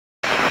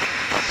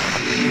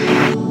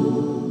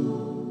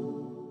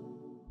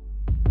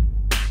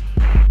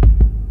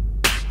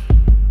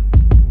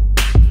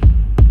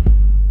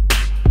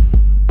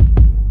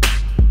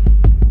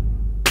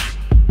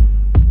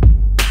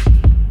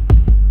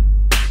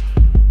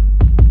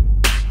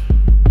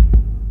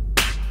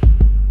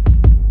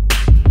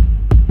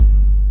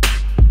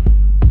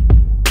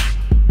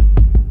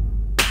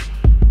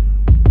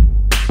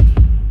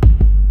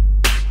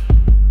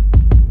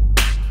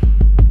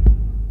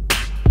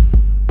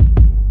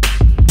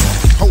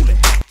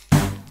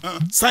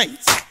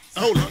Saints,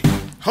 holy,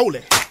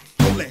 holy,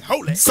 holy,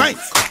 holy.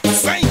 Saints,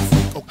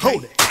 saints, okay.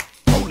 Holy,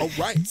 holy. All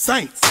right.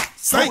 Saints,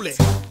 saints,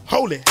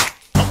 holy,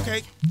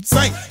 okay.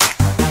 Saints.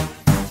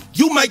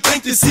 You might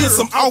think this is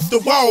some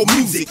off-the-wall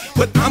music,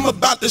 but I'm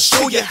about to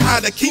show you how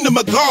the kingdom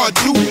of God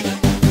do it.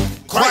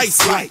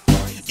 Christ-like,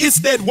 it's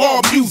that wall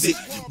music,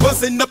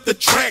 buzzing up the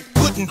track,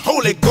 putting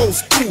Holy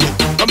Ghost through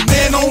it. A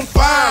man on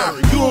fire,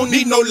 you don't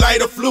need no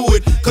lighter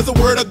fluid, cause the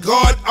word of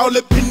God all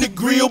up in the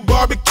grill,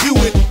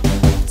 barbecuing,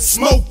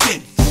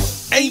 smoking,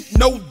 ain't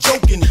no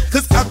joking,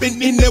 cause I've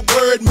been in that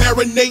word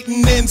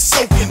marinating and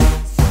soaking.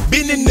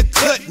 Been in the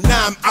cut,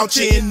 now I'm out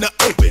here in the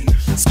open,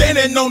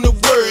 standing on the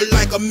word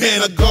like a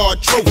man of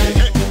God trophy.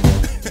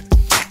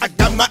 I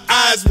got my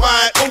eyes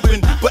wide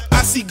open, but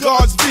I see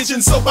God's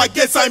vision, so I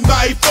guess I'm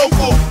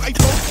bifocal.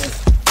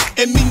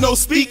 And me no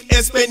speak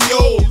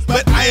Espanol,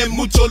 but I am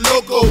mucho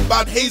loco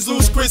about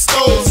Jesus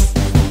Christos.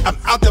 I'm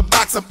out the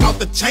box, I'm out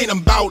the chain,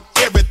 I'm about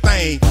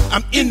everything.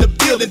 I'm in the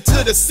building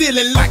to the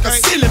ceiling like a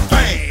ceiling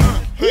fan.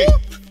 Hey,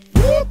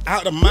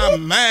 out of my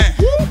mind.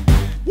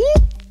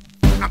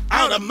 I'm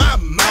out of my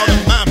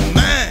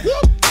mind.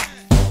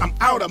 I'm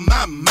out of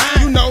my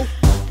mind. You know,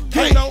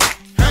 hey,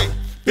 hey,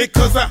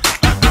 because I'm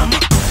a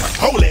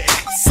holy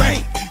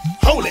saint,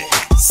 holy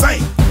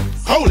saint,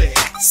 holy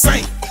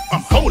saint.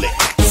 I'm holy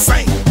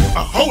saint,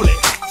 a holy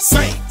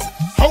saint,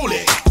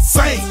 holy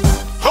saint,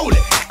 holy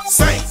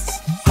saints,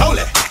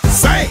 holy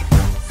saint.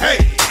 Hey,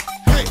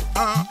 hey,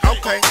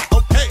 okay,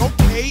 okay,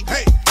 okay,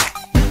 hey.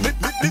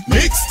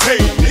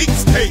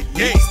 Mixtape,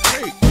 yeah.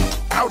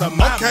 Out of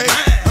my mind.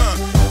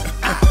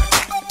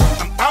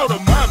 I'm out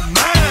of my mind.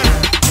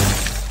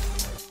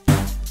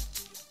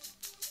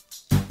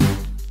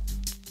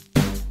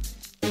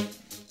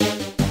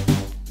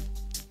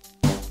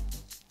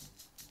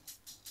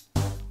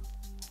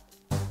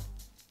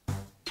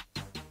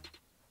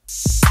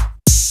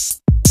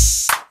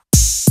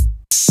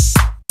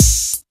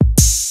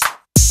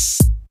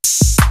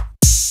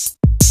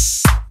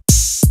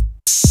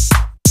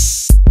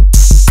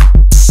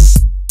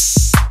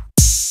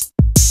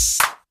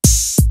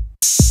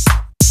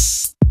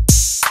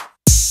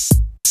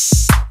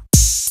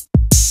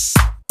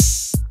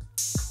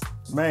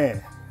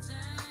 Man,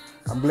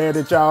 I'm glad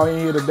that y'all in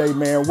here today,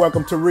 man.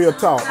 Welcome to Real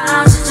Talk.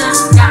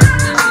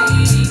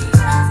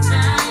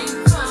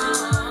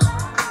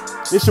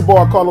 It's your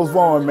boy Carlos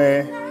Vaughn,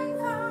 man,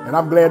 and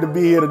I'm glad to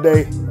be here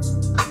today.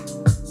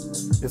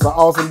 It's an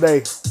awesome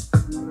day,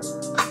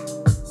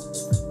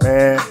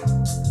 man.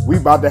 We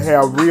about to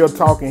have real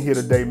talk in here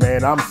today,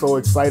 man. I'm so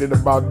excited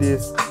about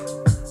this.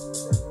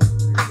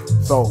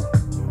 So,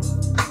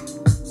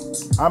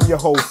 I'm your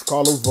host,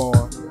 Carlos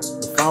Vaughn,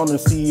 founder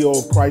and CEO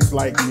of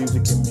Christ-like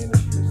Music and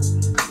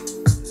Ministries.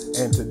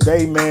 And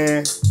today,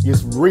 man,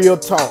 it's Real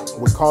Talk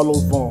with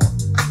Carlos Vaughn.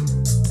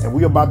 And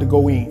we about to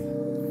go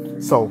in.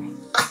 So,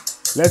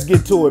 let's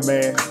get to it,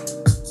 man.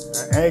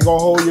 I ain't gonna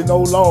hold you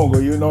no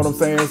longer, you know what I'm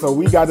saying? So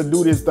we got to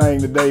do this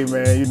thing today,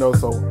 man, you know,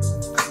 so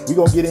we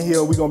gonna get in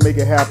here, we gonna make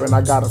it happen.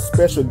 I got a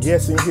special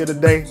guest in here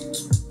today.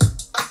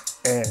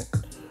 And,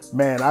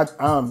 man,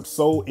 I'm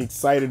so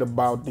excited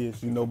about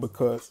this, you know,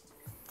 because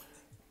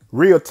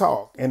real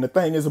talk. And the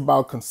thing is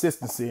about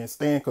consistency and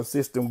staying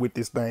consistent with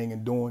this thing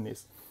and doing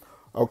this.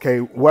 Okay,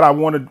 what I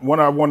want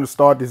to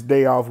start this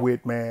day off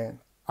with, man,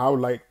 I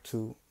would like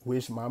to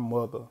wish my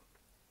mother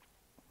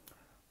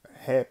a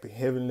happy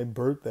heavenly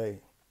birthday,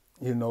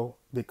 you know,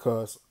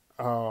 because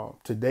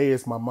today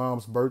is my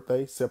mom's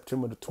birthday,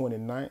 September the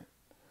 29th.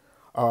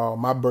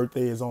 My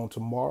birthday is on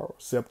tomorrow,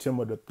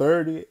 September the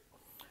 30th.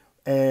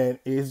 And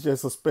it's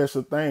just a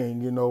special thing,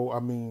 you know. I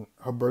mean,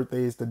 her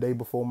birthday is the day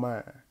before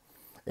mine.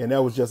 And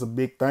that was just a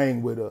big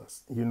thing with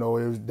us. You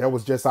know, that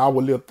was just our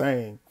little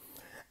thing.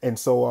 And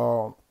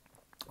so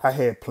I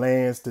had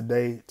plans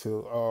today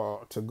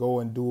to go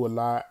and do a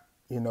lot,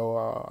 you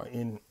know,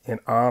 in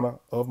honor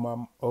of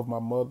my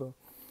mother.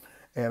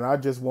 And I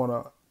just want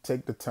to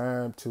take the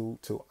time to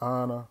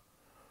honor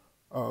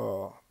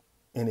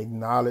and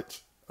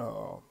acknowledge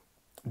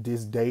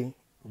this day,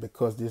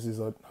 because this is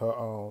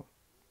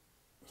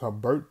her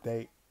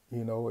birthday.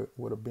 You know, it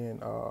would have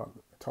been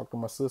talked to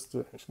my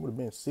sister, she would have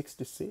been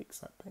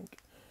 66, I think,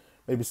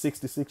 maybe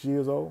 66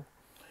 years old.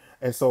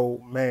 And so,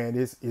 man,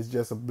 it's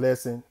just a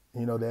blessing,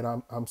 you know, that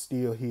I'm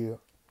still here,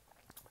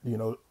 you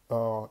know,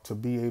 to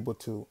be able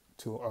to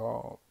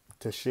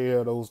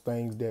share those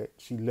things that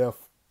she left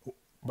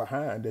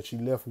behind, that she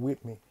left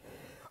with me,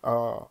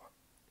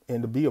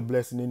 and to be a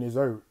blessing in this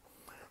earth.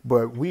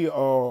 But we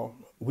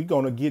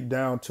gonna get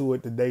down to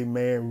it today,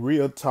 man.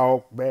 Real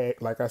talk back,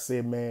 like I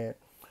said, man.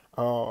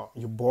 Your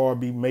boy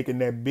be making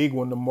that big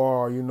one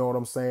tomorrow, you know what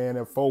I'm saying,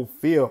 at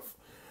 4/5,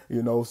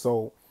 you know,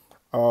 so,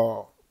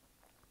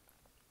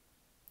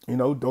 you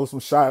know, throw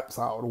some shots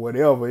out or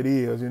whatever it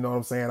is, you know what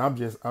I'm saying. I'm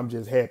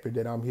just happy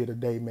that I'm here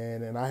today,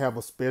 man. And I have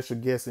a special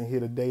guest in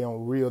here today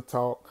on Real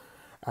Talk.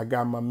 I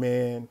got my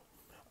man,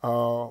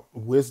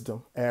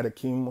 Wisdom,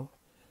 Adikema.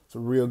 It's a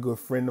real good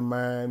friend of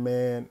mine,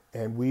 man.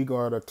 And we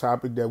got a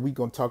topic that we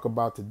gonna talk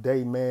about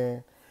today,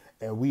 man.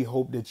 and we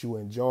hope that you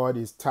enjoy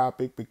this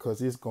topic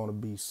because it's going to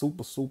be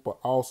super, super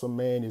awesome,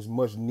 man. It's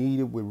much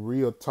needed with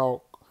real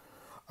talk.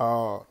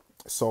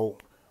 So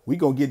we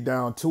gonna get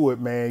down to it,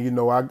 man. You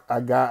know, I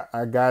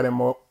got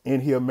him up in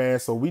here, man.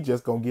 So we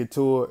just gonna get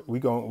to it. We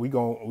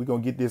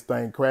gonna get this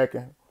thing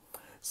cracking.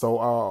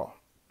 So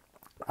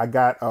I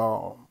got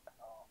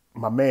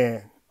my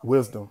man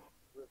Wisdom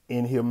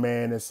in here,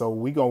 man, and so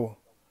we gonna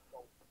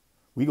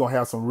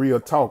have some real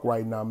talk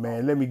right now,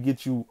 man. Let me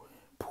get you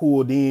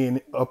pulled in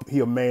up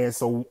here, man,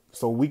 so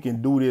we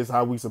can do this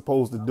how we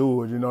supposed to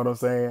do it. You know what I'm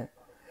saying?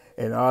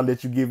 And I'll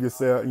let you give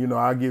yourself, you know,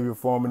 I'll give you a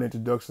formal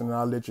introduction, and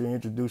I'll let you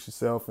introduce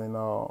yourself and,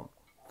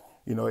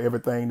 you know,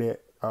 everything that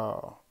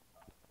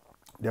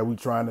we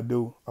trying to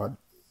do or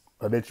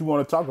that you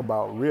want to talk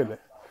about, really.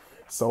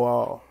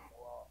 So,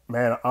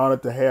 man,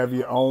 honored to have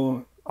you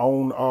on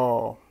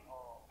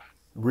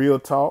Real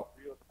Talk.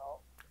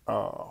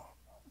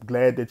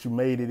 Glad that you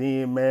made it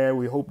in, man.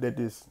 We hope that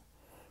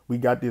we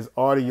got this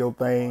audio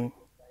thing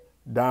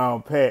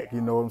down pat, you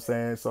know what I'm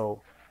saying?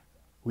 So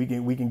we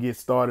can get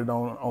started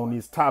on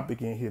this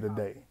topic in here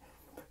today.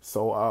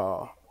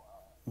 So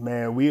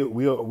man,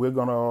 we're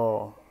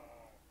gonna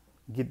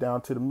get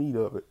down to the meat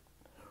of it.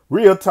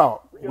 Real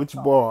talk with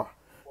your boy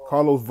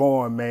Carlos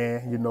Vaughn,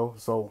 man. You know,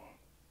 so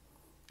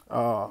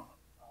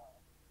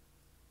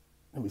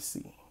let me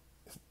see.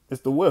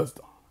 It's the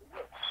Wisdom.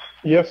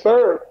 Yes,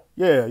 sir.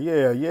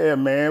 Yeah,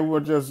 man. I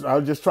was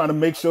just trying to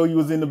make sure you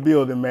was in the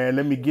building, man.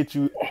 Let me get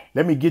you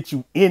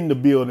in the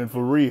building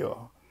for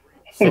real.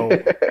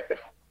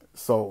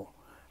 So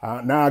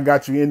now I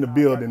got you in the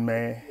building,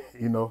 man.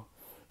 You know,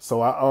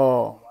 so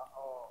I'm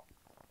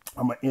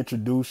gonna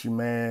introduce you,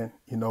 man.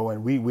 You know,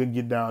 and we'll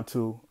get down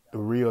to the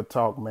real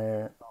talk,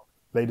 man.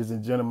 Ladies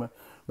and gentlemen,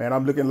 man,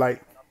 I'm looking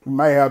like you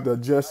might have to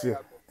adjust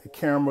your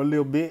camera a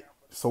little bit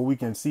so we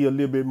can see a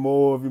little bit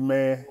more of you,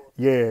 man.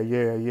 Yeah.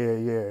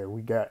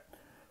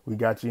 We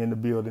got you in the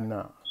building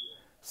now.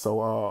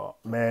 So,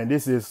 man,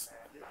 this is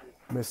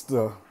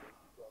Mr.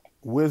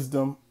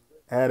 Wisdom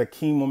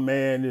Adikema,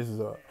 man. This is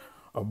a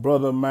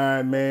brother of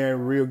mine,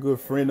 man, real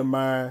good friend of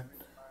mine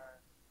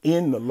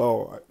in the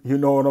Lord. You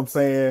know what I'm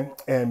saying?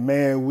 And,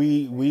 man,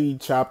 we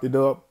chopped it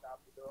up,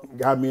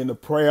 got me in the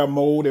prayer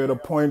mode at a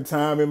point in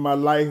time in my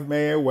life,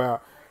 man,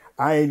 where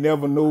I ain't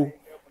never knew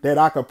that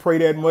I could pray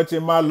that much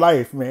in my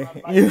life, man.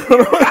 You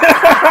know?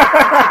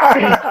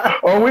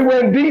 Oh, we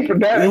went deep for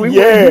that. We went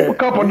deep a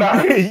couple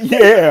nights.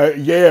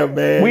 yeah,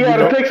 man. We had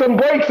to take some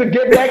breaks to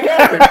get back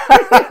at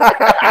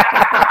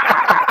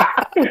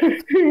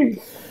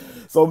it.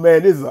 So,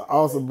 man, this is an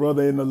awesome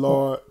brother in the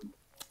Lord.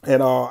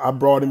 And I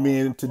brought him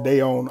in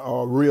today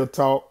on Real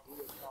Talk.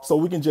 So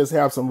we can just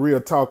have some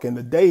real talk. And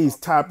today's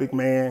topic,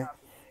 man,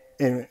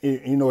 and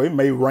you know, it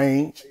may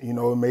range, you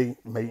know, it may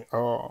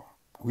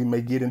we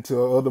may get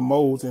into other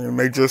modes and it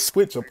may just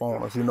switch up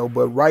on us, you know.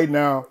 But right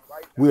now,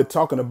 we're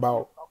talking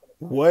about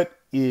what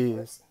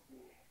is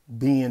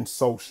being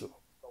social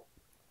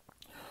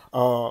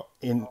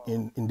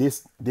in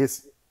this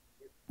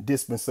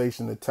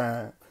dispensation of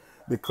time,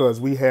 because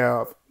we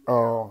have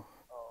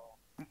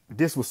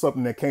this was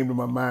something that came to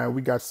my mind.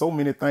 We got so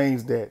many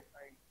things that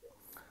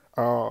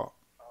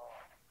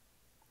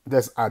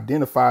that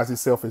identifies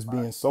itself as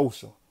being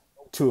social.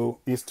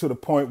 It's to the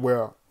point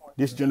where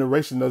this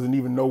generation doesn't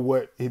even know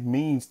what it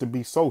means to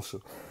be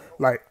social.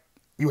 Like,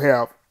 you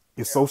have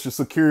your social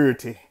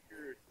security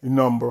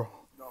number,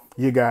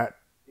 you got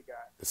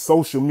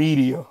social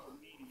media,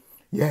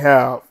 you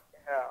have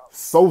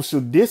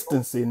social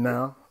distancing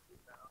now.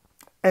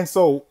 And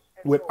so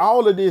with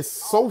all of this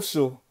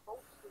social,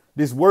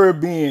 this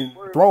word being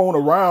thrown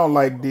around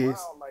like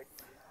this,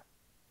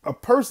 a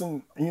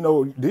person, you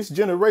know, this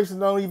generation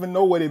don't even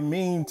know what it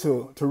means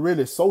to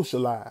really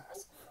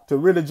socialize, to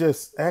really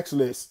just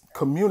actually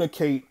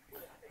communicate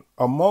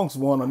amongst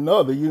one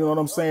another. You know what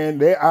I'm saying?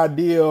 Their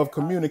idea of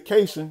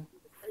communication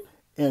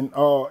and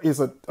is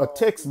a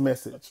text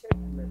message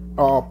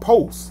or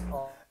post.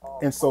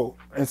 And so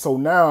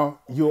now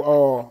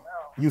you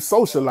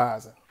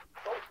socializing.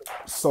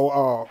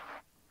 So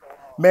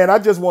man, I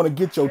just want to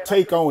get your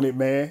take on it,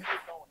 man.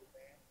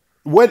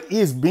 What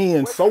is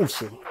being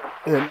social?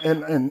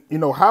 And you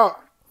know, how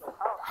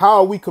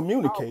are we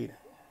communicating?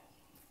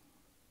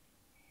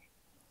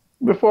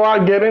 Before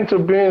I get into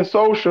being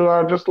social,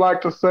 I'd just like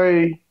to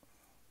say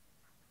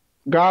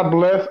God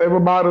bless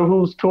everybody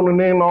who's tuning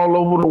in all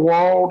over the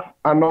world.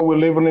 I know we're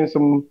living in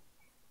some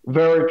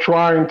very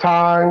trying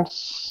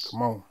times.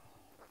 Come on.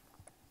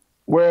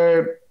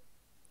 Where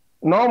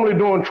normally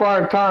during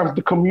trying times,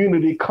 the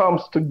community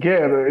comes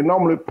together. It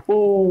normally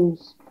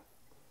pulls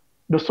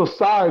the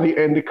society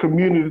and the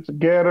community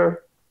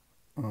together.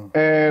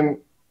 And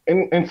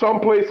in some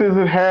places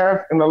it has,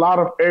 in a lot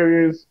of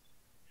areas,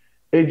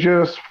 it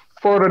just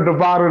further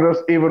divided us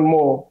even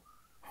more.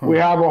 We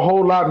have a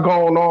whole lot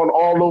going on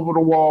all over the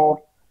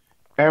world.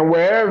 And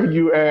wherever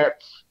you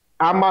at,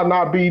 I might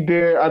not be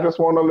there. I just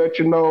want to let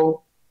you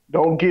know,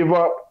 don't give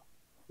up.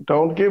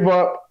 Don't give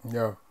up.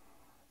 Yeah.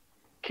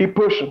 Keep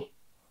pushing.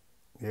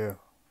 Yeah.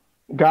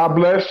 God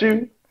bless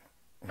you.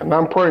 And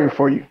I'm praying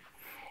for you.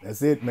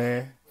 That's it,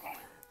 man.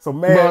 So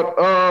man,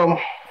 But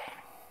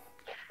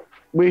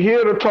we're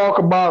here to talk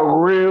about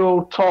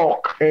real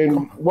talk and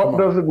come what on.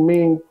 does it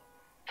mean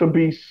to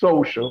be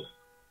social.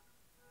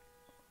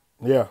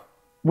 Yeah.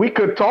 We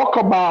could talk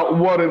about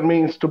what it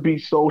means to be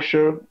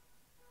social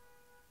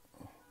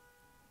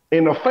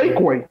in a fake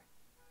way,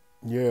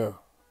 Yeah.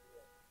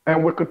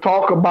 and we could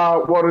talk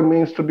about what it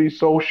means to be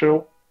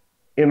social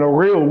in a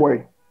real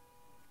way.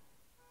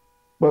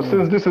 But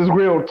since this is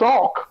real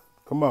talk,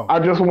 Come on. I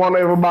just want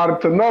everybody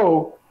to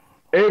know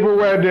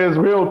everywhere there's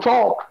real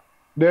talk,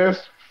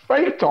 there's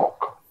fake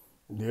talk.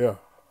 Yeah.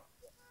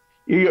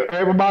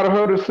 Everybody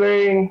heard the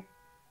saying,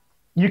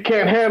 you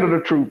can't handle the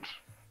truth.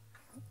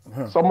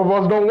 Some of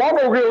us don't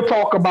want a real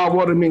talk about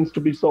what it means to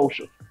be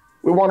social.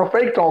 We want a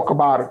fake talk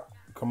about it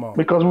Come on.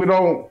 because we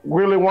don't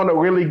really want to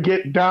really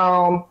get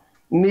down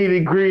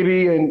nitty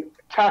gritty and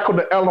tackle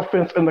the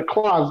elephants in the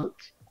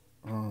closets.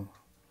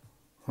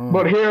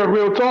 But here at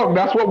Real Talk,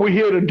 that's what we're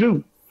here to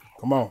do.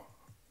 Come on.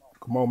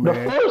 Come on, The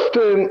man. first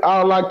thing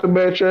I'd like to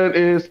mention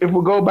is if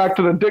we go back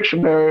to the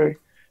dictionary,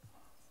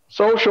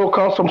 social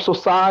comes from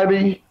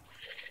society,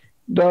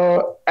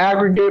 the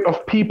aggregate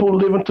of people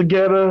living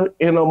together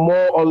in a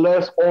more or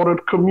less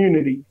ordered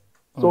community.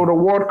 So the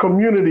word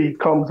community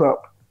comes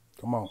up.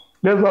 Come on.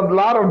 There's a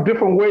lot of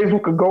different ways we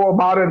could go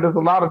about it. There's a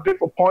lot of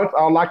different points.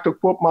 I'd like to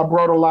quote my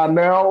brother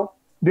Lionel.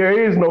 There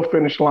is no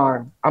finish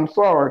line. I'm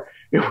sorry.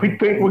 If we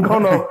think we're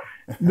going to,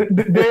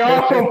 there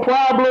are some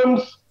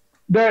problems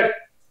that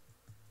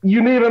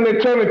you need an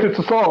eternity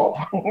to solve.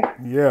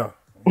 Yeah.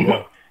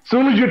 Yeah.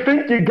 Soon as you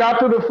think you got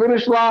to the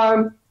finish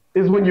line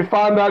is when you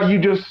find out you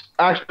just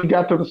actually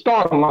got to the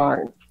starting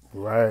line.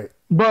 Right.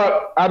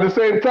 But at the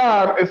same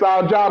time, it's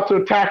our job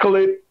to tackle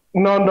it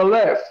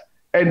nonetheless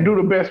and do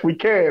the best we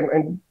can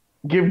and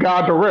give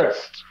God the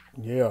rest.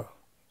 Yeah.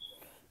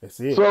 That's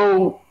it.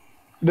 So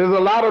there's a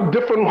lot of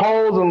different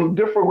holes and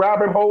different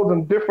rabbit holes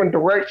and different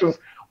directions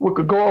we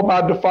could go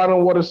about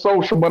defining what is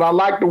social. But I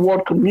like the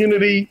word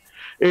community.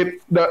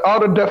 The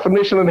other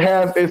definition it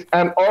has is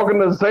an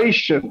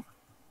organization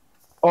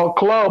or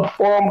club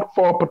formed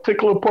for a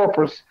particular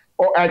purpose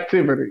or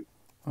activity.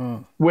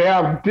 We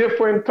have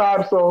different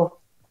types of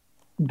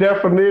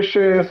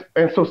definitions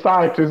and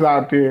societies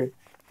out there.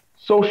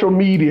 Social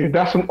media,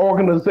 that's an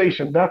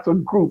organization, that's a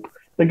group.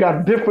 They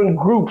got different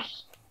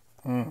groups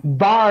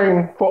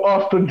vying for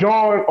us to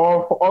join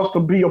or for us to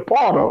be a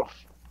part of.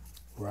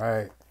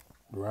 Right.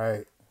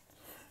 Right.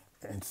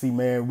 And see,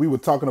 man, we were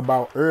talking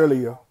about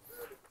earlier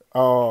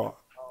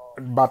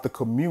about the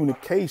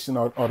communication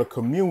or the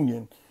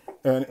communion.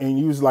 And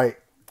you was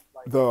like,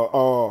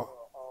 the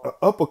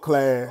upper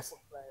class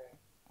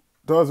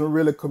doesn't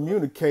really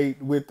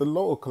communicate with the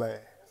lower class.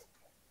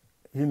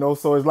 You know,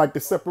 so it's like the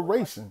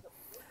separation.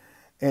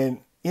 And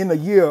in the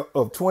year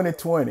of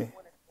 2020,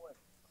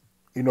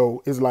 you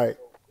know, it's like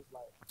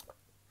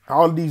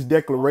all these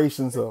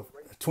declarations of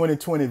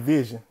 2020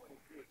 vision.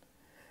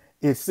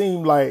 It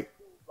seemed like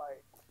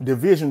the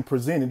vision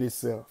presented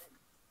itself.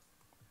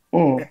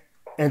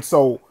 And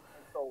so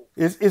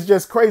it's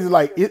just crazy.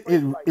 Like it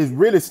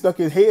really stuck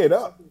its head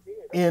up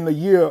in the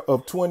year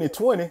of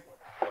 2020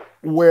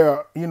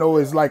 where, you know,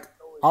 it's like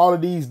all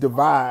of these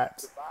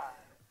divides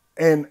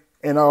and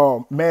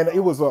man,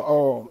 it was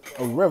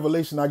a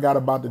revelation I got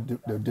about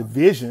the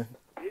division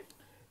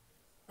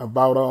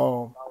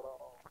about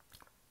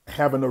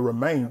having a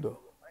remainder.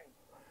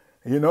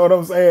 You know what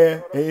I'm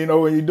saying? And, you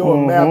know, when you're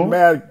doing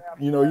mathematics,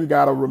 you know, you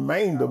got a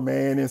remainder,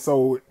 man. And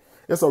so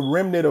it's a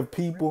remnant of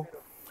people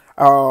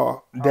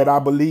that I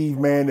believe,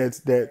 man,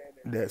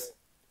 that's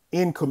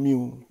in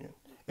communion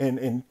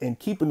and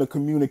keeping the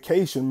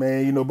communication,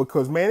 man, you know,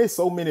 because man, there's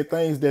so many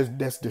things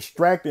that's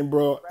distracting,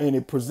 bro, and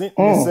it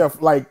presenting itself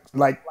like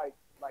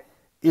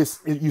it's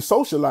you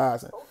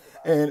socializing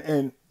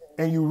and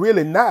you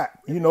really not,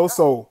 you know,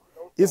 so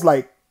it's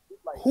like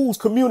who's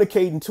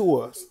communicating to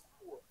us?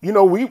 You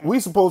know, we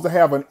supposed to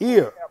have an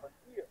ear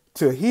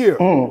to hear.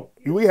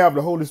 We have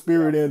the Holy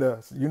Spirit in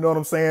us. You know what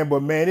I'm saying?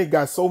 But man, it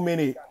got so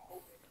many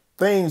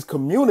things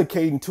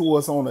communicating to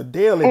us on a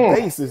daily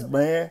basis,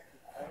 man.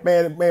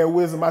 Man,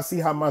 wisdom. I see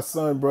how my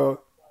son, bro,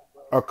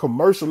 a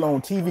commercial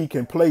on TV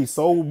can play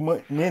so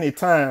many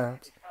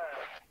times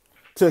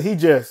till he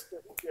just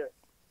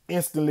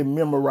instantly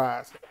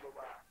memorized it,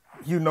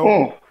 you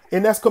know,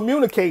 and that's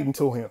communicating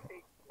to him.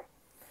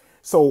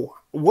 So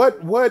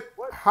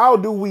how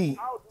do we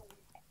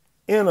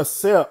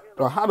intercept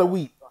or how do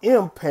we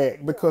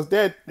impact? Because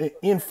that the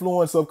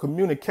influence of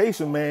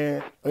communication,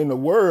 man, in the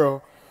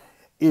world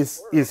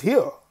is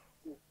here.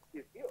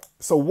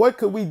 So what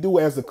could we do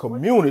as a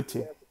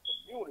community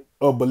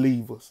of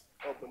believers?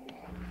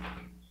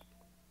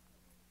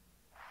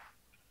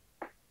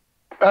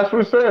 As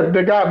we said,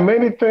 they got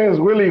many things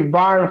really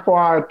vying for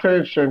our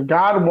attention.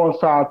 God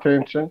wants our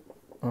attention.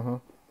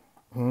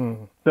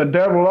 The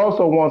devil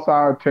also wants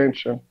our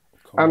attention.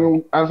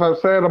 And as I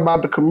said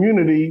about the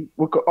community,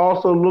 we could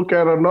also look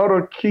at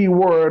another key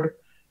word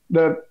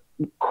that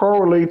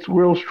correlates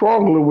real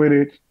strongly with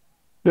it.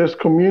 There's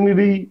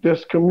community,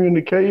 there's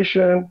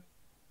communication,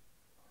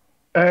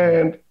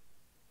 and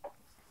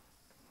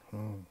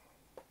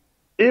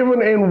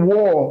even in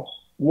war,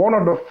 one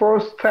of the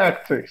first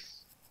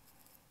tactics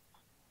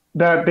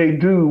that they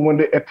do when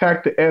they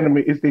attack the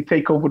enemy is they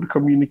take over the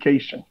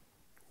communication.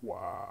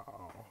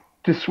 Wow.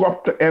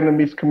 Disrupt the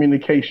enemy's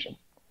communication.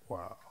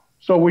 Wow.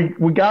 So we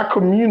got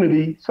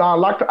community. So I'd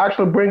like to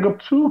actually bring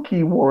up two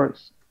key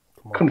words: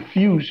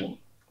 confusion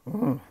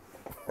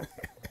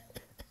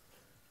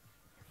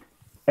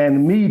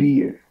and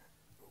media.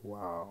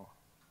 Wow.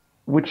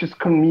 Which is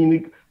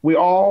we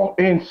all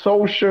in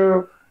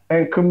social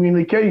and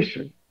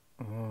communication.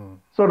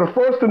 So the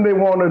first thing they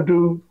want to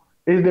do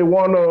is they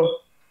want to,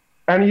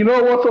 and you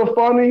know what's so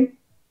funny?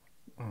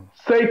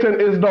 Satan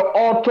is the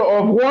author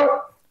of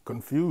what?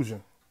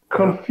 Confusion.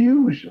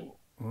 Confusion.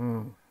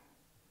 Come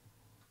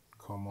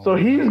on. So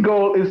his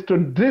goal is to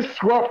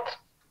disrupt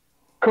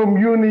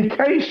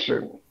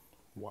communication.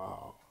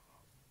 Wow.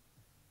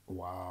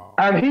 Wow.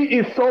 And he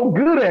is so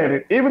good at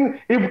it. Even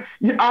if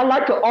I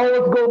like to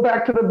always go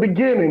back to the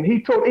beginning.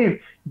 He told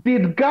Eve,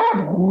 did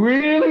God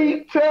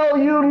really tell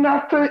you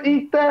not to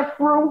eat that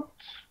fruit?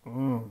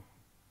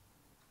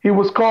 He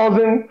was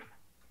causing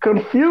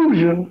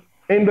confusion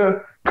in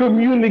the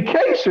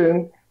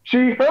communication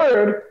she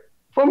heard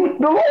from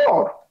the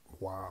Lord.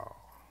 Wow.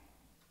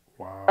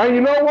 Wow. And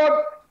you know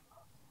what?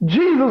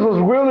 Jesus was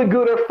really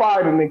good at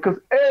fighting it, because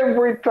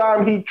every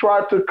time he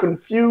tried to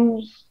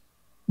confuse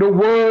the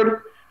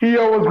word, he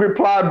always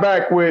replied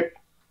back with,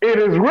 "It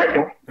is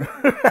written."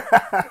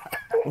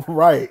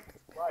 Right.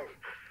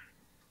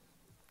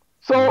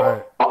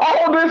 So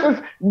all this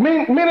is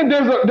meaning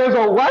there's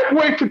a right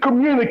way to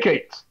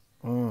communicate,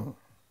 and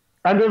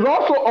there's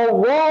also a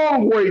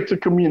wrong way to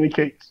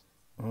communicate.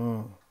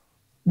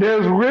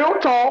 There's real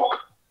talk,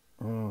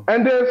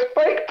 and there's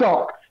fake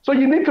talk. So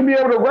you need to be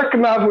able to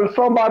recognize when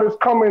somebody's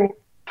coming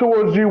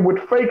towards you with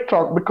fake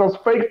talk, because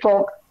fake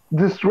talk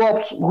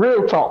disrupts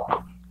real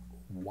talk.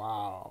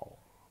 Wow.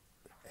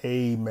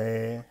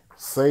 Amen.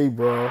 Say,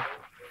 bro.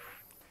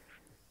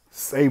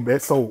 Say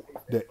that. So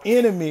the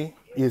enemy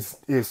is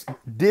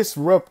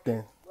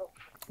disrupting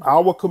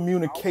our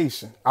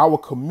communication, our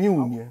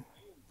communion,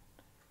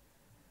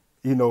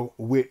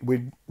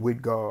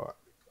 with God.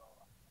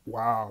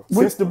 Wow.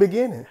 Since the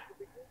beginning.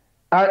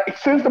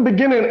 Since the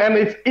beginning, and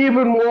it's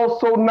even more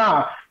so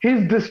now.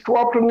 He's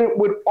disrupting it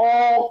with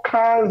all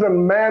kinds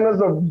and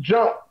manners of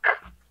junk.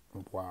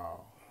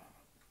 Wow.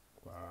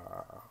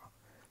 Wow.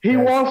 He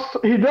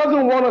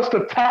doesn't want us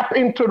to tap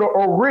into the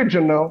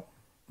original,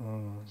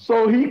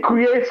 so he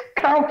creates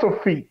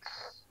counterfeits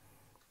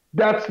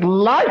that's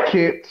like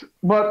it,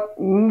 but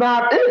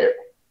not it.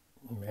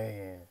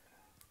 Man.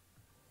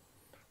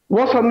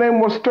 What's her name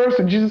was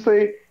thirsty? Jesus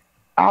said,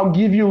 "I'll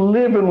give you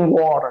living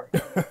water."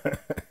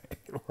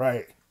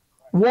 Right.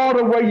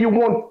 Water where you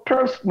won't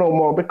thirst no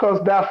more,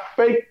 because that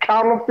fake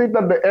counterfeit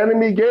that the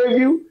enemy gave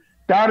you,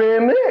 that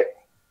ain't it.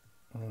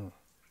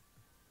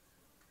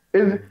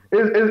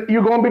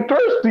 You're going to be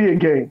thirsty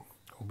again.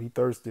 Be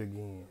thirsty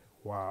again.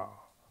 Wow.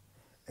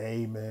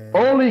 Amen.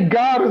 Only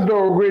God is the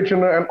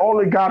original, and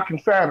only God can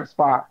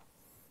satisfy.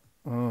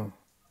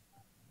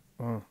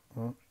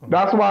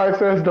 That's why it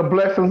says the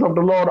blessings of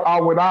the Lord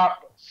are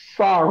without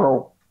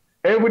sorrow.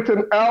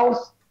 Everything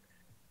else,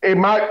 it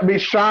might be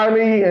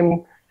shiny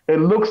and it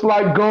looks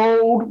like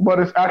gold, but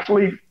it's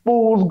actually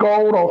fool's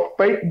gold or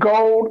fake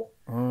gold.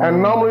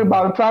 And normally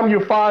by the time you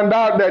find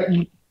out that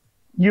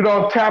you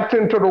don't tapped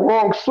into the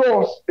wrong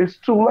source, it's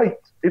too late.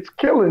 It's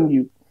killing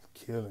you.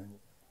 Killing you.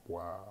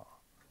 Wow.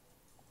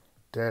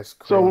 That's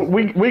crazy. So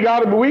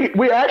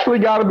we actually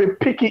gotta be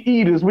picky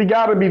eaters. We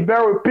gotta be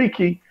very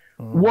picky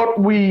what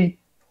we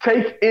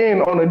take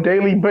in on a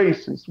daily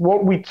basis,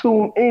 what we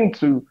tune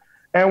into.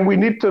 And we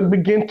need to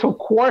begin to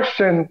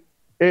question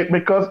it,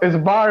 because it's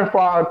vying for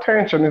our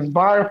attention. It's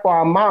vying for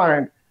our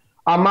mind.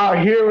 Am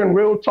I hearing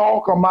real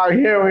talk? Am I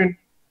hearing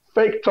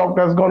fake talk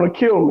that's going to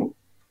kill me?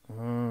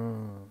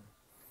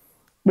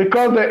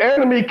 Because the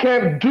enemy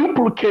can't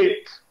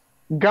duplicate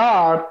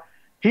God.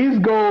 His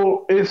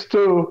goal is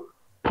to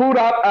put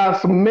out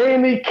as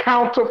many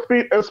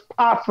counterfeit as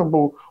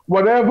possible,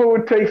 whatever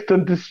it takes to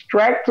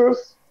distract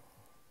us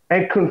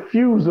and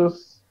confuse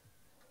us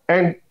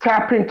and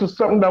tap into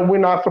something that we're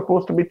not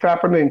supposed to be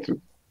tapping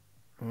into.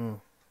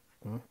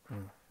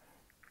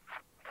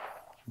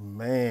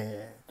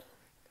 Man,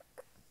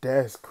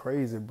 that's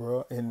crazy,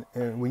 bro. And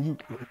when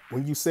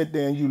you sit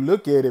there and you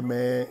look at it,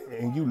 man,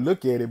 and you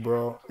look at it,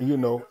 bro,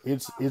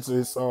 it's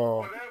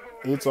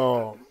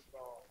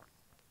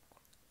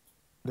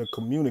the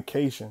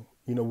communication,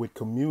 with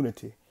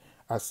community.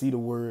 I see the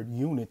word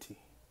unity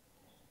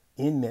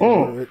in that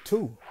word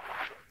too.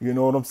 You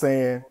know what I'm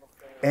saying?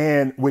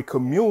 And with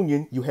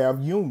communion, you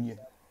have union.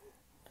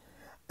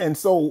 And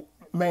so,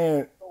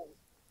 man,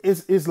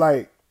 it's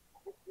like,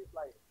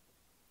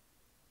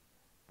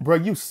 bro,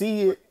 you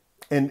see it,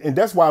 and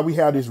that's why we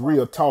have this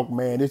real talk,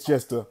 man. It's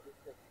just to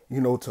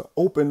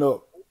open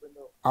up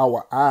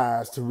our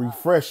eyes, to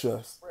refresh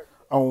us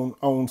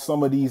on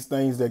some of these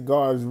things that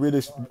God has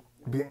really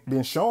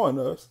been showing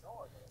us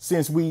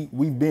since we've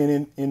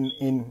been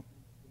in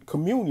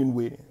communion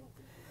with Him.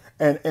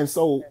 And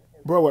so,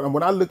 bro,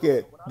 when I look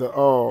at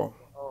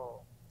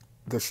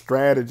the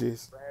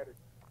strategies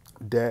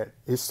that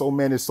it's so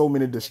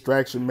many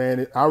distractions,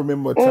 man. I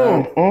remember a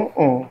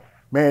time,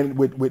 man,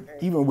 with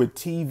even with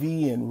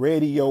TV and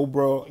radio,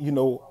 bro. You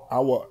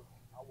know,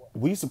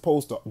 we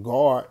supposed to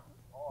guard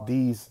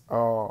these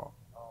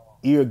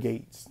ear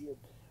gates,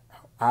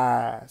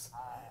 eyes,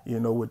 you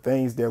know, with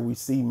things that we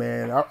see,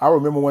 man. I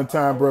remember one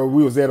time, bro,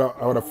 we was at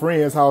a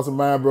friend's house of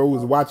mine, bro. We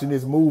was watching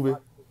this movie,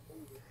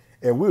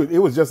 and it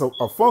was just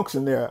a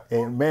function there.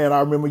 And man,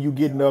 I remember you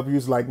getting up. You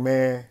was like,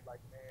 man,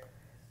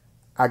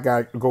 I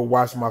got to go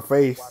wash my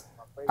face.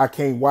 I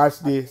can't watch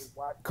this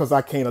because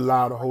I can't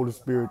allow the Holy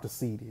Spirit to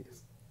see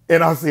this.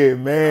 And I said,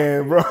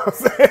 man, bro.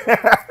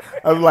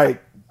 I was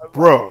like,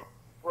 bro.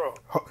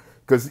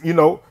 Because, you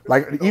know,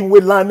 like even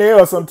with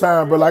Lionel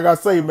sometimes, but like I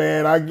say,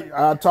 man,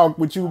 I talk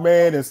with you,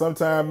 man, and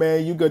sometimes,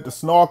 man, you get to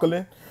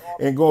snorkeling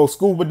and go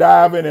scuba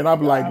diving, and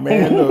I'm like,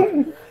 man,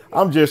 look,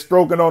 I'm just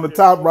stroking on the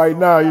top right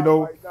now, you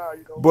know.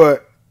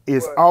 But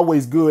it's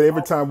always good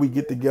every time we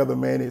get together,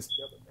 man. It's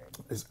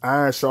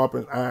iron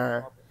sharpens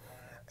iron.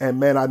 And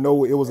man, I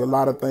know it was a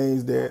lot of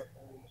things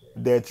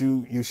that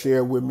you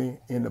shared with me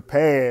in the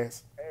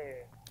past,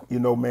 you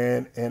know,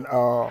 man, and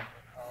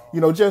you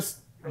know, just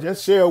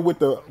share with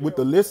the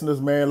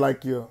listeners, man,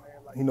 like your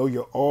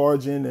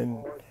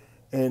origin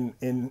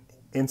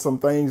and some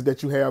things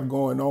that you have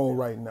going on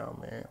right now,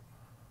 man.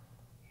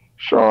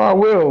 Sure, I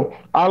will.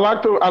 I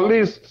like to at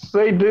least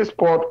say this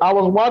part. I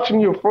was watching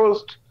your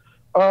first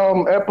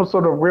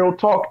episode of Real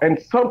Talk,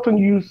 and something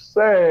you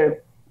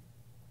said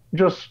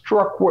just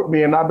struck with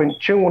me, and I've been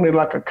chewing it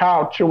like a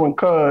cow chewing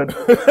cud.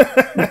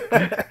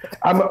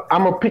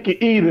 I'm a picky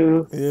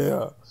eater,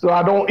 yeah. So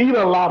I don't eat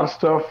a lot of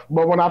stuff.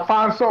 But when I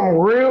find something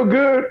real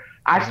good,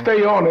 I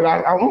stay on it.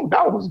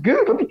 That was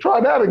good. Let me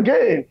try that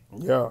again.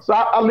 Yeah.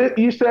 So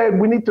you said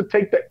we need to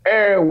take the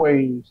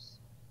airwaves.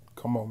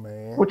 Come on,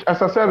 man. Which,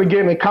 as I said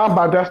again, in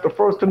combat, that's the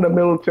first thing the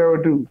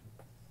military do.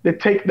 They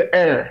take the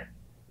air.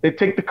 They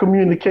take the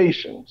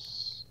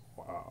communications.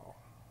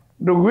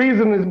 The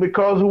reason is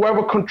because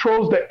whoever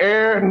controls the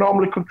air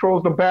normally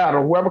controls the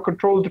battle. Whoever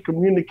controls the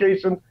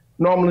communication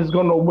normally is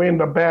going to win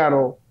the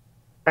battle.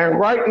 And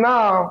right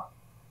now,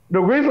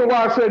 the reason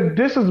why I said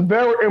this is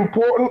very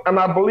important, and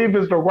I believe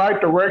is the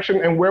right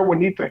direction and where we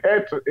need to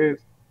head to, is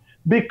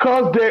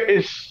because there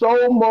is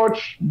so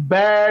much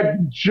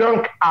bad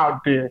junk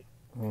out there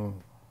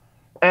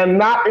and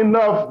not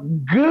enough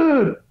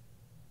good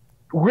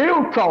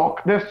real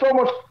talk. There's so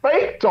much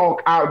fake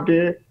talk out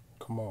there.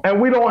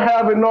 And we don't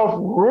have enough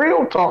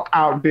real talk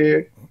out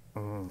there.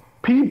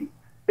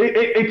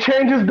 It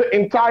changes the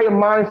entire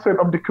mindset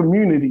of the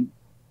community.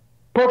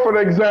 Perfect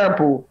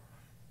example.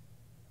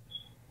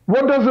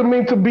 What does it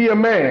mean to be a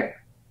man?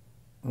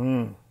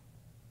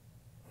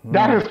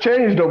 That has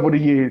changed over the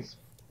years.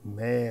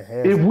 Man,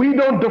 if we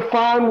don't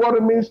define what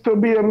it means to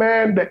be a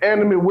man, the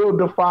enemy will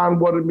define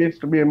what it means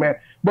to be a man.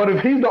 But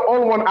if he's the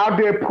only one out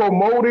there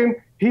promoting,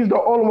 he's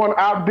the only one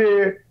out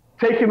there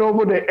taking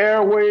over the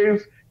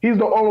airwaves, he's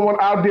the only one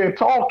out there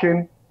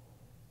talking,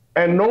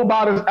 and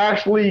nobody's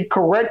actually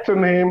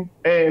correcting him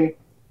and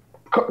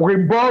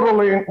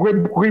rebutting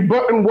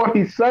what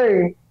he's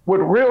saying with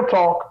real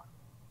talk,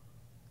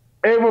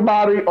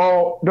 everybody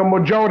or the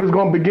majority is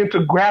going to begin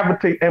to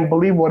gravitate and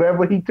believe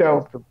whatever he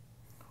tells them.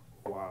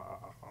 Wow.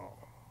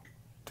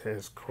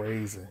 That's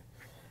crazy.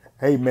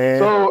 Hey, man.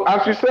 So,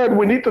 as you said,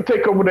 we need to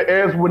take over the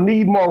airs. We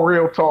need more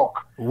real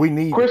talk.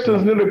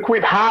 Christians need to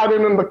quit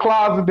hiding in the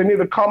closet. They need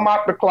to come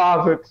out the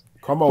closets.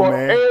 Come on,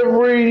 man.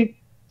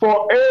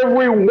 For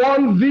every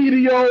one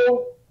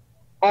video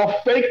of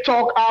fake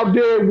talk out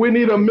there, we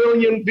need 1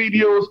 million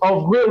videos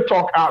of real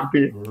talk out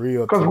there.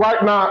 Because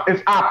right now,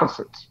 it's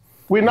opposites.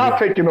 We're not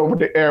taking over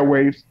the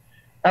airwaves,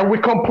 and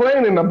we're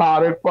complaining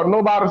about it, but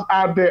nobody's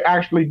out there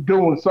actually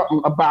doing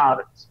something about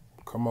it.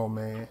 Come on,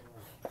 man.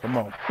 Come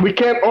on. We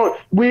can't.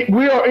 We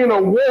are in a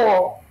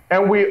war,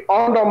 and we're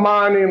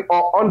undermining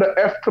or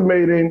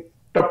underestimating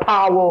the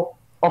power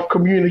of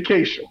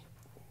communication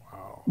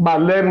by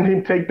letting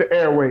him take the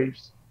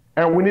airwaves.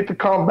 And we need to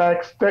come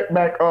back, step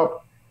back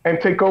up, and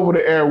take over the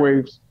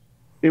airwaves.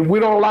 If we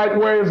don't like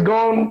where it's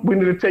going, we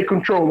need to take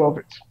control of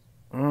it.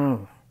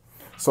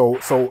 So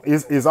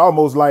it's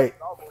almost like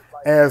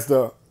as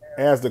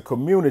the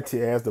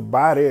community, as the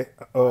body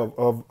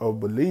of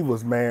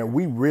believers, man,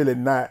 we really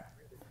not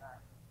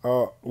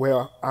I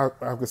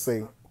could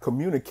say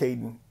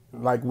communicating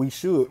like we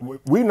should.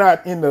 We're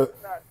not in the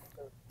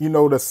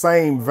the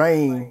same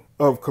vein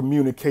of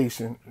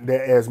communication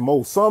that as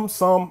most.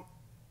 Some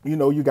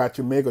you got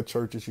your mega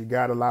churches, you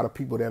got a lot of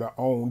people that are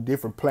on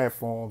different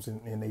platforms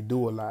and they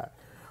do a lot.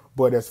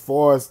 But as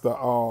far as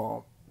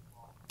the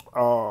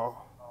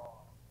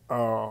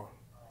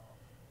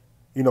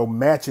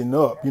matching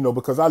up,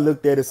 because I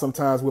looked at it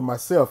sometimes with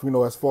myself,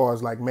 as far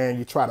as like, man,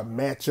 you try to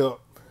match up.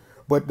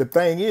 But the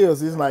thing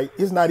is,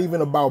 it's not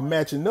even about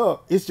matching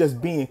up. It's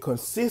just being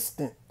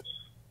consistent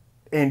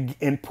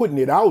and putting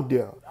it out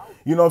there.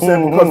 You know what I'm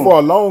saying? Because for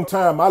a long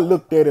time, I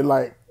looked at it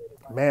like,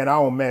 man, I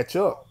don't match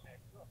up.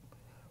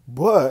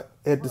 But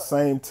at the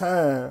same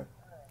time,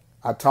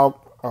 I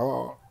talked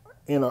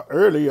in an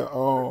earlier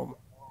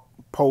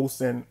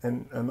posts and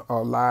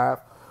live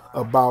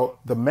about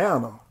the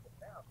manna,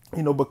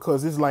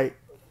 because it's like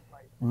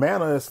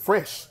manna is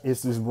fresh.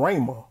 It's this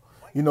rhema,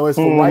 it's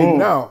for right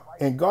now.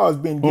 And God's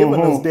been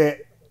giving us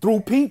that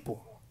through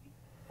people.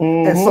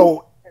 And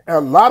so a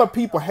lot of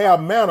people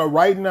have manna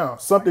right now,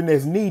 something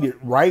that's needed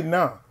right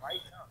now.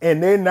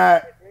 And they're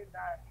not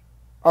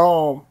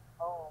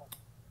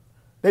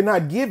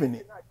giving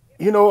it,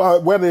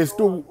 whether it's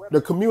through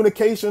the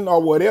communication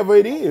or whatever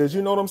it is,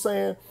 you know what I'm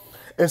saying?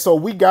 And so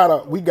we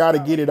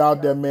gotta get it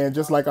out there, man.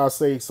 Just like I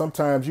say,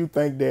 sometimes you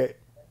think that,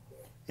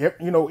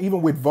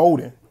 even with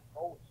voting,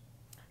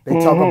 they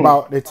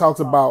talk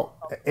about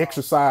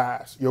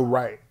exercise. You're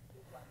right.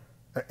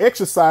 An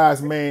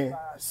exercise, man,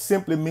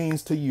 simply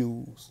means to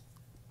use.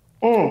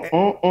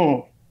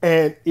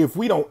 And if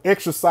we don't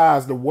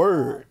exercise the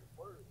word,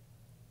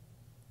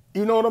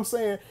 you know what I'm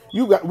saying?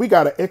 We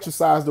gotta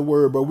exercise the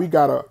word, but we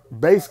gotta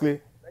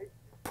basically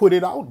put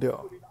it out there.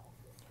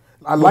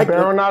 We're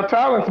bearing our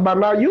talents by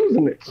not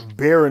using it.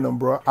 Bearing them,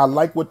 bro. I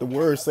like what the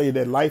words say,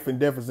 that life and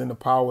death is in the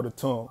power of the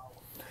tongue.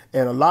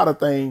 And a lot of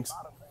things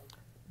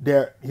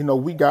that,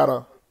 we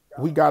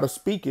gotta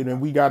speak it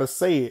and we gotta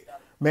say it.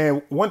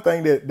 Man, one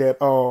thing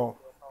that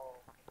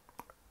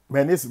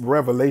man, this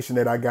revelation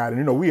that I got,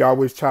 and we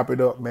always chop it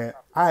up, man.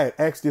 I had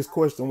asked this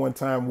question one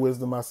time,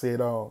 Wisdom. I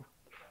said,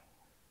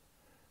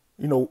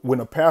 when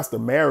a pastor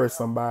marries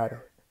somebody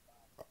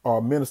or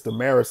a minister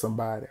marries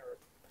somebody,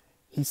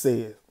 he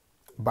says,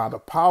 by the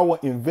power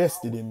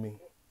invested in me,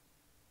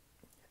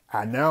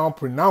 I now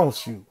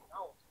pronounce you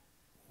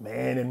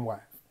man and wife.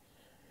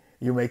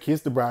 You may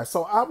kiss the bride.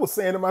 So I was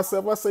saying to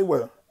myself, I say,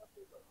 well,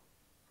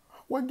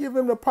 what give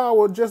him the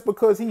power just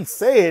because he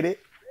said it,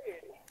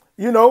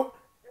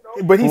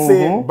 But he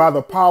said, by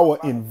the power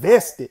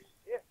invested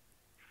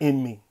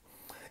in me.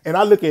 And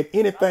I look at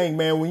anything,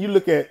 man, when you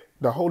look at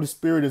the Holy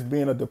Spirit as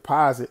being a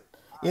deposit,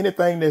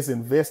 anything that's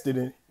invested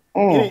in,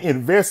 any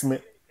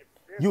investment,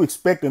 you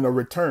expecting a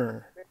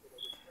return.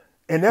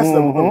 And that's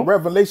the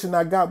revelation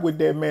I got with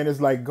that, man.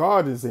 Is like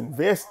God is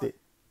invested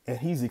and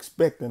he's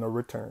expecting a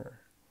return.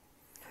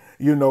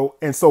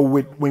 And so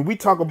when we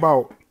talk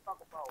about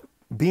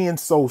being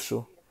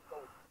social,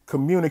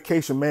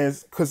 communication, man,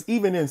 because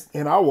even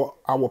in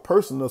our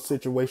personal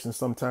situation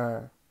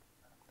sometimes,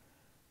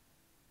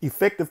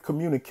 effective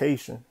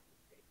communication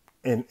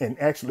and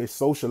actually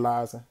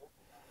socializing,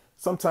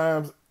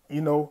 sometimes,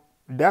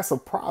 that's a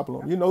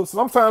problem.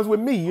 Sometimes with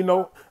me,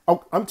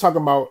 I'm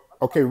talking about,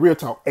 okay, real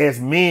talk, as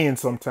men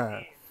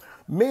sometimes.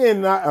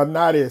 Men are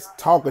not as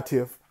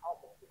talkative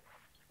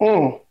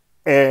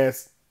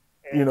as,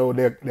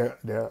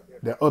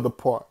 their other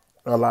part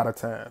a lot of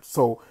times.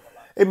 So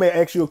it may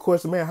ask you a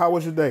question, man, how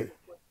was your day?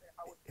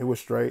 It was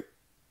straight.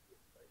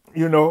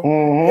 And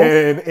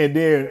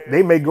then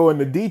they may go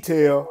into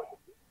detail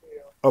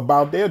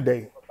about their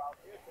day.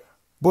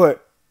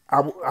 But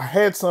I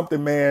had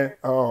something, man,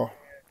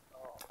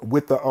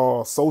 with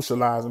the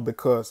socializing,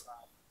 because,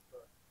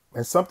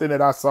 and something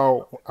that I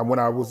saw when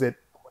I was at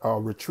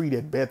retreat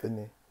at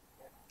Bethany,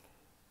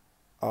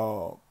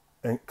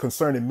 and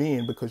concerning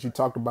men, because you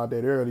talked about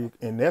that earlier,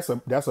 and that's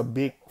a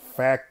big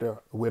factor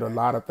with a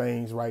lot of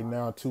things right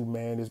now too,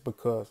 man, is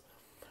because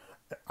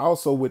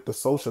also with the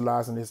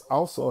socializing, it's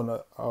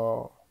also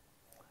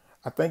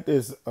I think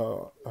there's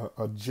a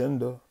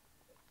agenda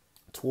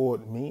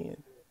toward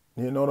men.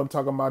 You know what I'm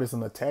talking about? It's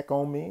an attack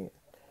on men.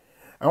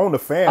 On the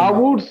family. I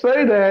would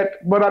say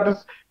that, but I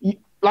just,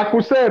 like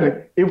we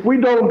said, if we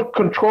don't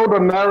control the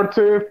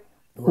narrative,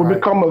 we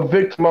become a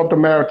victim of the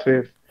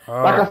narrative.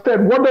 Like I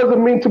said, what does it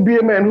mean to be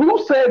a man?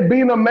 Who said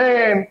being a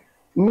man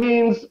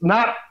means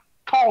not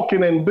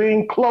talking and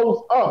being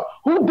closed up?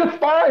 Who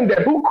defined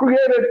that? Who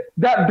created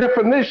that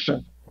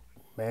definition?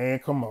 Man,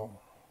 come on.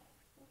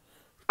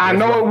 I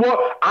know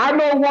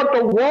what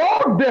the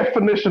world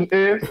definition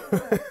is,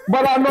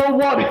 but I know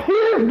what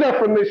his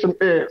definition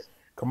is.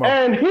 Come on.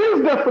 And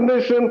his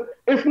definition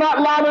is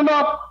not lining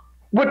up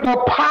with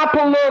the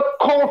popular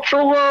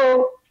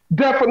cultural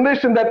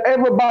definition that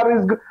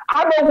everybody's.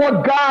 I know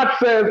what God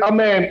says a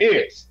man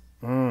is.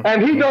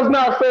 And he does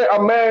not say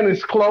a man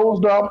is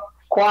closed up,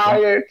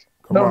 quiet.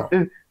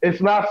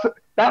 It's not.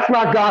 That's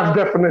not God's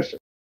definition.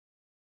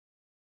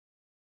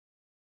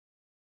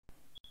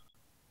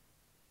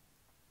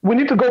 We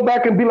need to go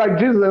back and be like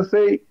Jesus and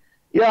say,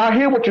 yeah, I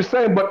hear what you're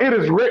saying, but it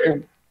is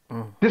written.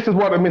 This is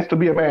what it means to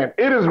be a man.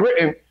 It is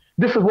written.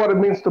 This is what it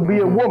means to be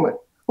a woman.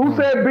 Who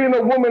said being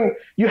a woman,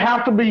 you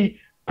have to be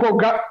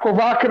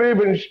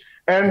provocative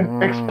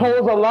and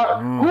expose a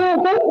lot?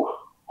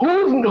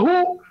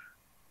 Who?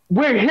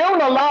 We're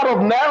hearing a lot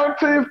of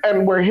narrative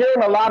and we're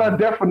hearing a lot of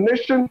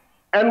definition,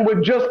 and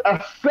we're just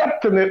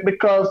accepting it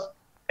because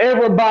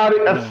everybody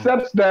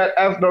accepts that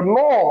as the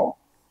norm.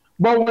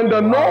 But when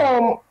the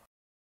norm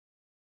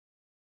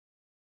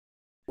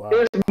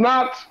is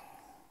not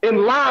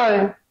in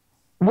line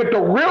with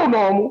the real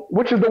normal,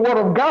 which is the word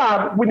of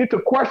God, we need to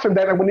question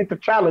that and we need to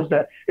challenge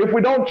that. If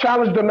we don't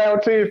challenge the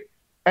narrative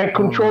and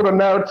control the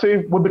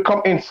narrative, we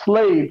become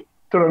enslaved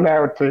to the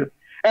narrative.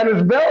 And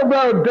it's very,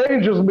 very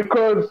dangerous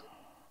because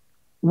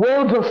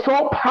Words are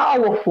so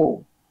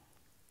powerful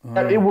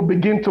that it will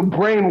begin to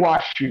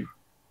brainwash you.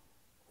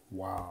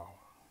 Wow.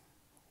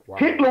 Wow.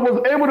 Hitler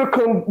was able to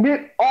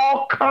commit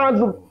all kinds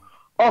of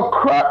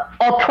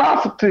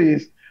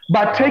atrocities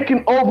by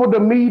taking over the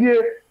media,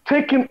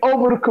 taking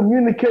over the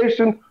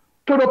communication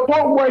to the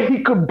point where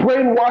he could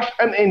brainwash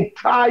an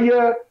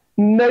entire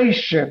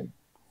nation.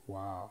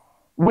 Wow.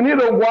 We need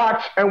to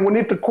watch and we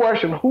need to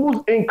question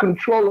who's in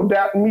control of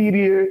that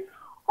media,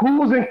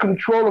 who's in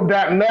control of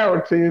that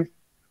narrative,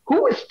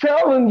 who is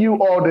telling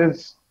you all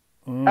this,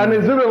 and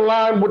is it in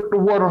line with the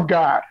word of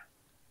God?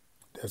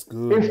 That's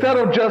good. Instead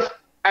of just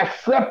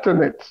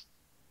accepting it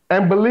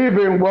and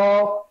believing,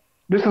 well,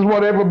 this is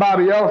what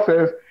everybody else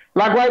says.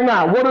 Like right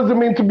now, what does it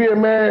mean to be a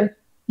man?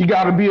 You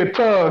got to be a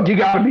thug. You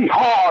got to be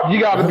hard. You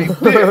got to be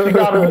this. You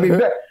got to be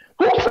that.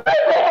 Who said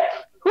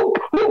that? Who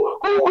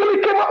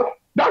really came up?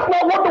 That's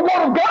not what the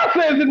word of God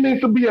says it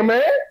means to be a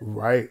man.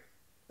 Right.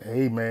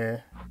 Hey,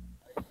 man.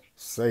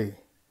 Say.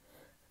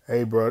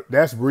 Hey, bro,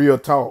 that's real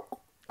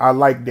talk. I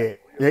like that.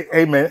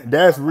 Hey, man,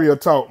 that's real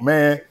talk,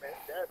 man.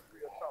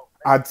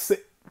 I'd say,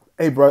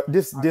 hey, bro,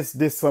 this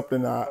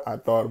something I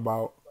thought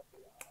about.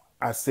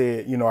 I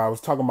said, I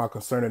was talking about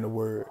concerning the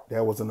word.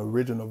 That was an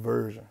original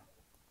version,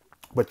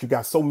 but you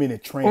got so many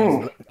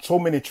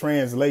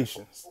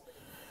translations.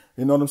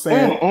 You know what I'm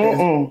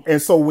saying? And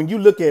so when you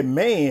look at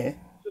man,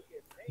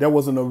 there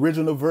was an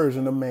original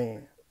version of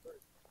man.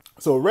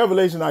 So a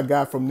revelation I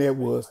got from that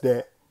was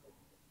that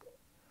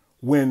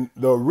when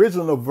the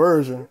original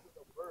version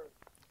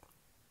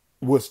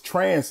was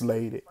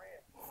translated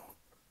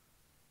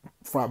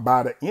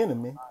by the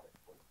enemy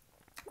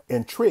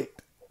and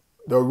tricked,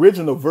 the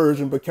original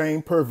version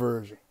became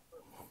perversion.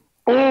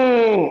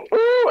 And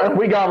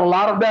we got a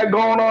lot of that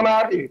going on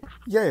out here.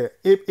 Yeah,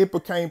 it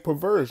became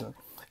perversion.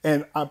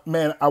 And I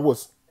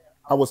was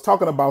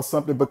talking about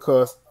something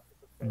because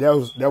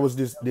there was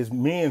this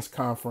men's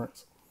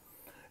conference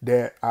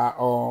that I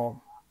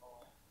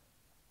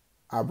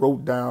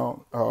wrote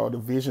down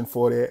the vision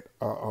for that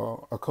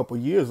a couple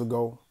years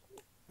ago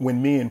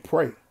when men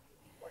pray.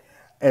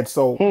 And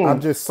so I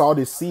just saw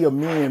this sea of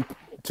men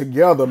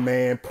together,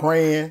 man,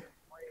 praying,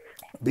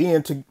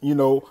 being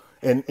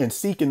and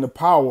seeking the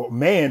power,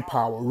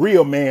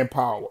 real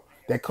manpower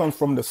that comes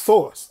from the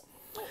source.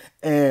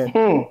 And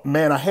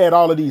man, I had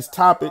all of these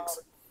topics,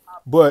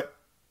 but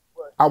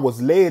I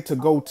was led to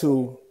go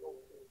to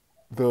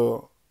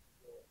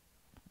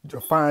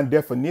find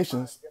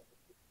definitions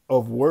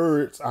of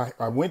words.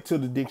 I went to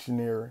the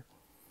dictionary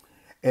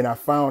and I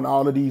found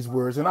all of these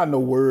words, and I know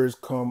words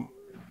come,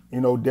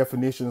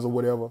 definitions or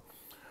whatever,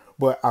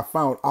 but I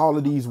found all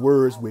of these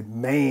words with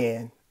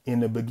man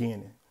in the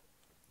beginning,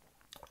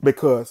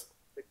 because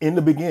in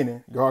the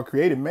beginning, God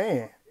created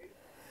man.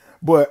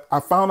 But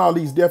I found all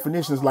these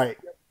definitions, like,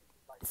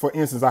 for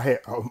instance, I had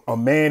a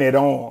man at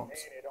arms.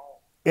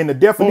 And the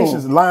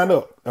definitions line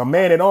up. A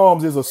man at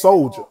arms is a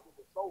soldier.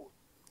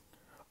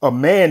 A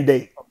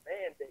mandate.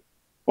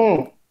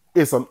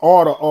 It's an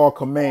order or a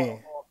command.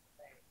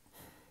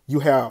 You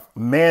have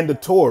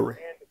mandatory.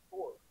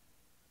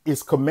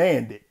 It's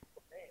commanded.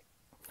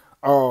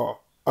 A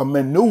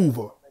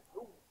maneuver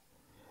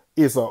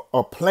is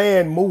a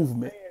planned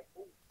movement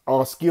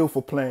or a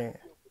skillful plan.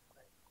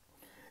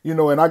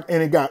 And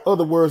it got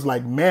other words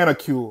like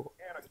manicure,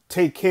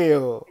 take care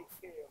of,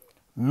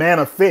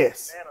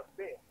 manifest,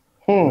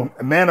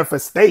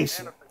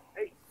 manifestation,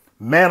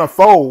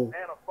 manifold.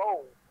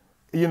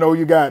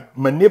 You got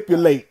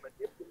manipulate,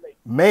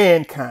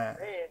 mankind,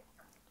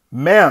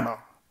 manna.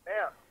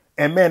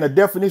 And man, the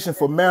definition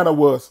for manna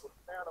was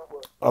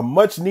a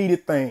much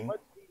needed thing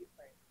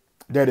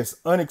that is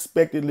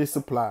unexpectedly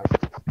supplied.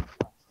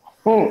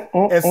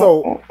 And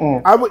so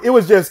it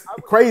was just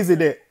crazy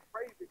that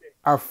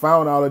I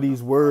found all of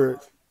these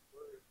words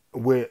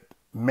with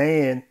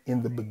man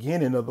in the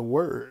beginning of the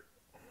word.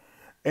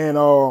 And,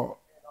 bro,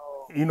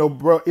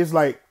 it's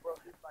like,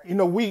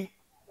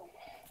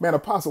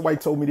 Apostle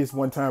White told me this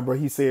one time, bro.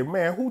 He said,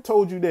 man, who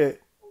told you that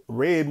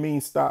red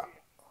means stop?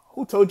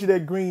 Who told you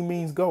that green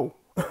means go?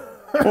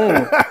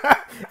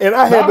 And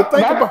I had to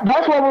think about.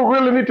 That's what we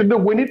really need to do.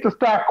 We need to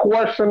start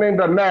questioning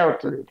the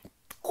narrative.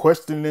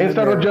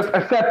 Instead of just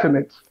accepting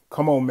it.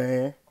 Come on,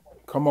 man.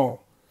 Come on.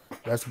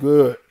 That's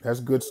good. That's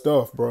good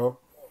stuff, bro.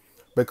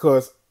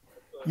 Because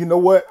you know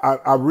what?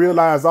 I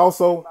realize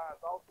also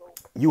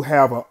you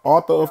have an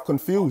author of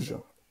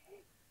confusion.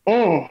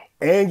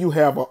 And you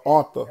have an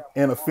author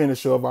and a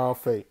finisher of our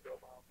faith.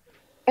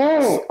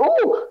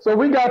 So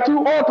we got two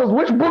authors.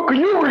 Which book are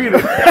you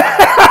reading?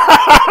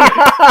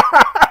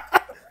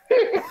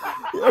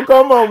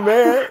 Come on,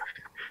 man.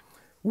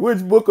 Which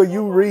book are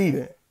you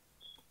reading?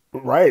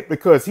 Right?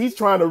 Because he's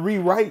trying to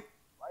rewrite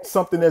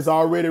something that's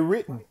already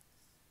written.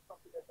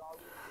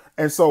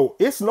 And so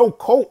it's no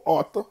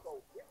co-author.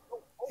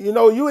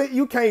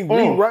 You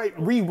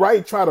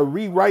can't try to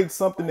rewrite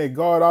something that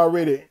God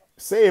already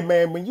said,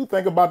 man. When you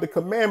think about the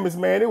commandments,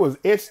 man, it was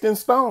etched in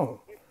stone.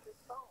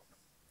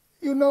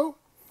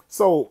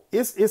 So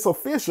it's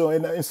official,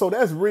 and so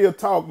that's real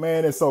talk,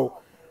 man. And so,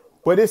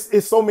 but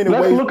it's so many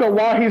ways. Let's look at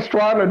why he's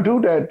trying to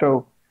do that,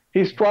 though.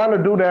 He's trying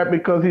to do that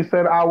because he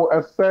said, I will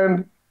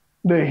ascend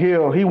the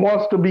hill. He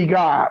wants to be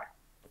God.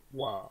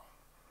 Wow.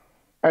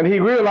 And he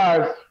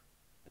realized,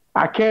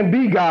 I can't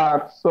be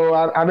God.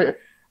 So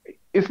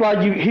it's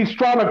like he's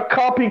trying to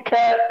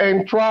copycat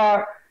and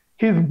try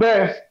his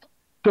best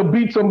to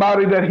beat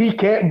somebody that he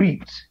can't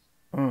beat.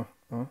 Mm,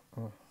 mm,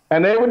 mm.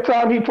 And every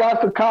time he tries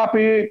to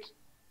copy it,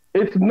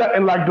 it's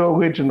nothing like the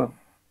original.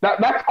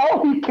 That's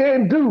all he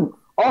can do.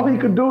 All he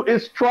could do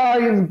is try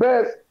his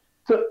best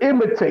to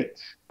imitate,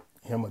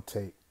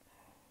 Imitate.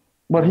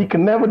 but he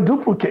can never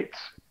duplicate.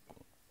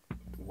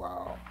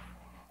 Wow.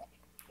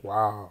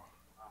 Wow.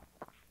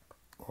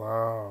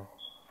 Wow.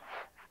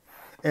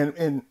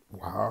 And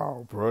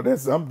wow, bro,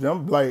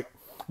 I'm like,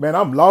 man,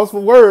 I'm lost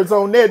for words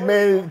on that,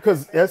 man,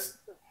 because that's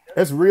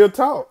real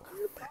talk.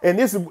 And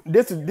this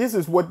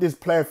is what this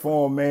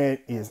platform, man,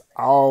 is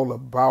all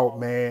about,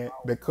 man,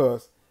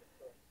 because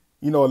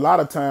a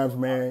lot of times,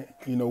 man,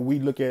 we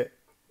look at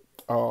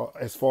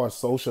as far as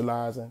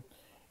socializing,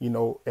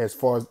 as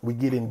far as we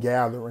get in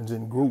gatherings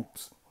and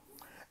groups.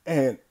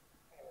 And,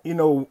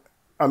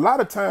 a lot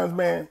of times,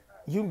 man,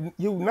 you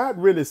not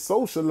really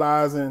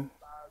socializing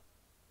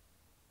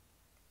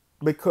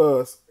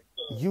because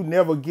you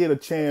never get a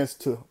chance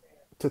to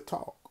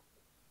talk.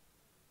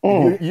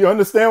 You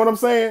understand what I'm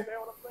saying?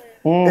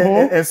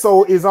 And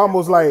so it's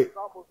almost like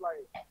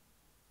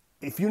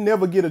if you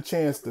never get a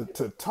chance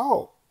to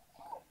talk,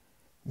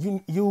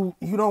 you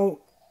don't,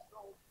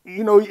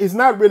 it's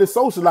not really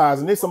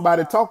socializing. It's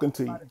somebody talking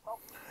to you.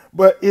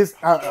 But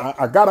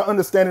I got to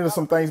understanding of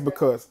some things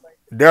because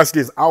there's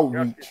this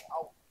outreach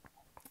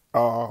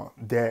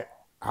that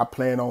I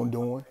plan on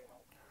doing.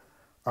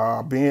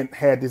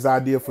 Had this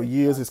idea for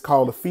years. It's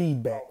called a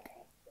feedback.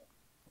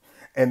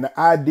 And the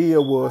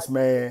idea was,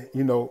 man,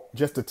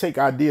 just to take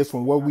ideas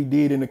from what we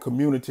did in the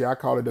community. I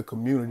call it a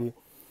community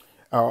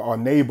or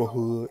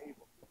neighborhood.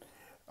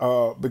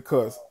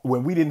 Because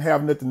when we didn't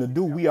have nothing to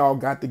do, we all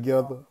got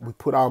together. We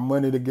put our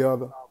money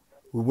together.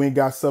 We went and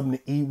got something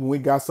to eat. We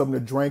got something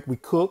to drink. We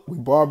cooked. We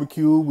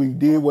barbecued. We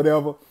did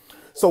whatever.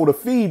 So the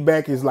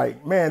feedback is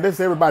like, man, let's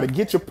everybody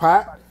get your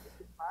pot,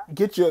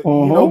 get your,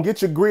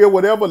 get your grill,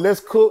 whatever. Let's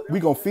cook. We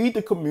gonna feed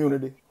the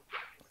community,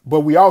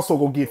 but we also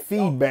gonna get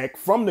feedback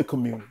from the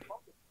community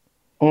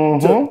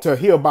to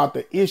hear about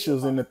the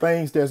issues and the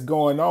things that's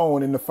going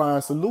on and to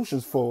find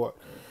solutions for it.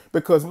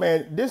 Because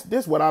man,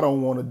 this what I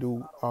don't want to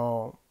do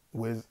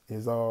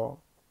is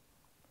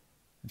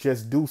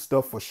just do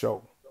stuff for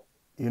show.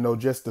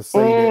 Just to say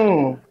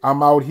that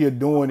I'm out here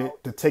doing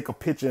it to take a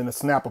picture and to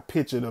snap a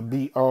picture to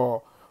be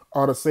or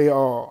to say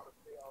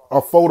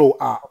a photo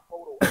op.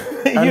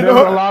 And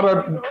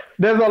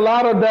there's a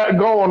lot of that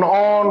going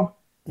on.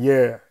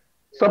 Yeah.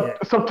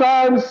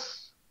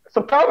 Sometimes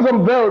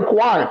I'm very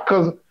quiet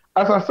because,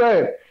 as I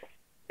said,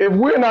 if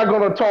we're not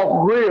going to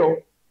talk real,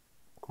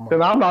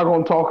 then I'm not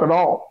going to talk at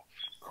all.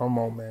 Come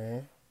on,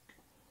 man.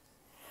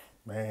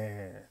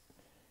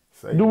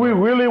 Do we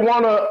really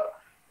want to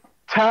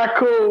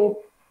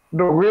tackle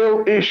the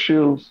real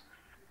issues,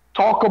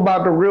 talk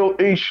about the real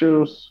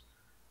issues,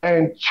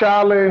 and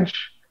challenge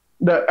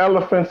the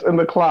elephants in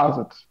the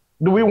closets?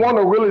 Do we want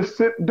to really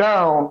sit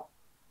down,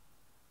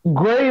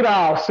 grade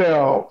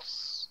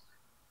ourselves,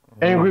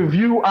 and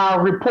review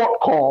our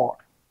report card?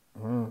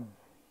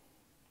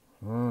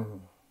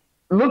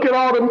 Look at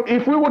all them.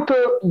 If we were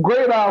to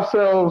grade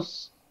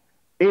ourselves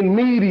in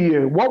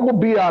media, what would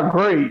be our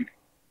grade?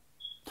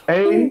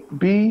 A,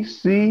 B,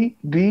 C,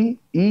 D,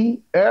 E,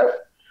 F.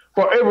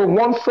 For every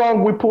one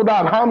song we put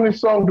out, how many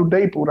songs do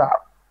they put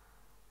out?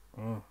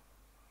 And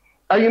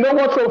you know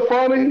what's so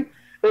funny?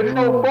 It's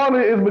so funny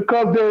is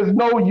because there's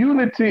no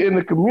unity in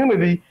the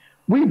community.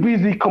 We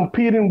busy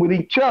competing with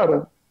each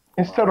other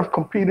instead of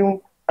competing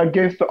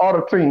against the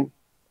other team.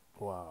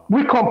 Wow.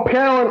 We're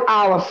comparing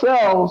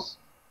ourselves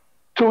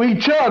to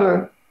each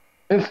other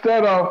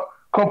instead of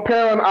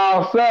comparing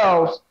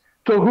ourselves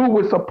to who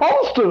we're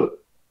supposed to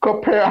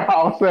compare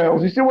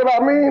ourselves. You see what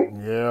I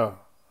mean? Yeah.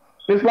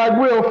 It's like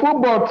we're a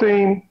football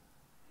team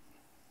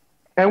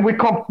and we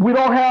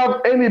don't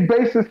have any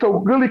basis to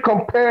really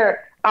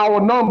compare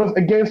our numbers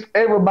against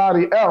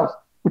everybody else.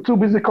 We're too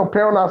busy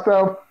comparing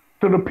ourselves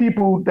to the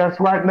people that's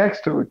right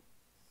next to it.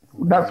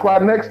 That's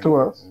right next to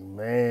us.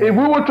 Man. If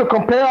we were to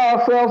compare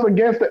ourselves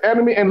against the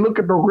enemy and look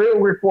at the real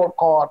report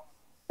card,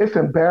 it's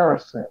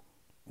embarrassing.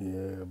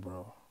 Yeah,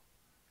 bro.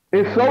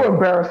 It's so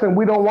embarrassing,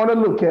 we don't want to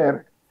look at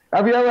it.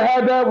 Have you ever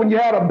had that when you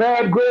had a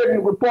bad grade in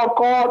your report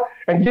card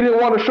and you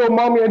didn't want to show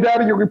mommy and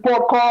daddy your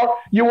report card?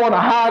 You want to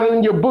hide it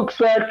in your book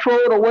sack, throw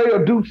it away,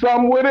 or do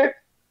something with it?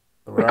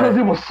 Because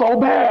it was so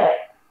bad.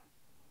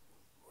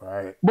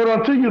 Right. But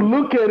until you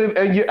look at it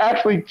and you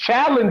actually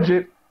challenge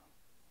it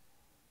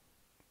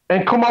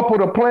and come up with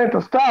a plan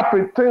to stop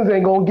it, things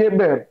ain't going to get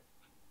better.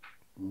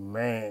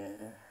 Man.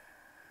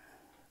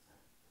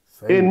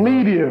 In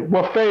media,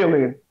 we're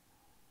failing.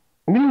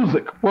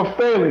 Music, we're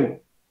failing.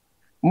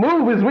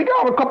 Movies, we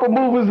got a couple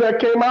movies that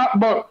came out,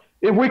 but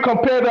if we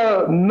compare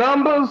the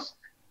numbers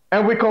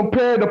and we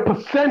compare the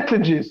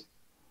percentages,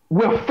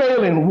 we're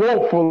failing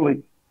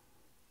woefully.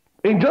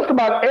 in just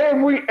about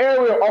every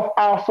area of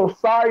our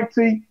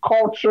society,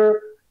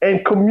 culture,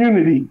 and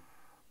community.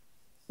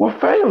 We're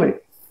failing.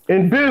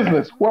 In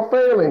business, we're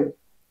failing.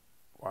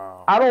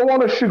 Wow. I don't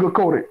want to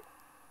sugarcoat it.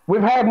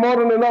 We've had more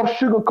than enough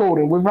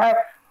sugarcoating.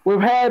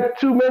 We've had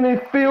too many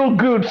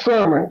feel-good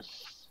sermons.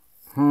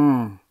 We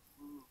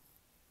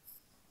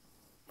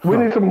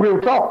need some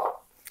real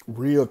talk.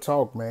 Real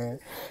talk, man.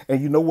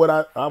 And you know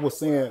what I was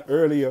saying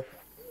earlier?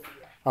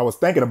 I was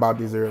thinking about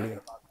this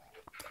earlier.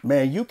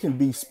 Man, you can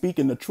be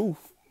speaking the truth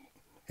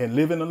and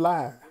living a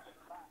lie.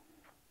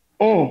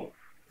 Mm.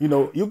 You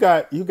know,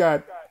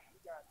 the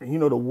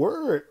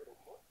word,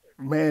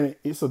 man,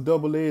 it's a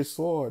double-edged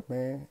sword,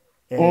 man.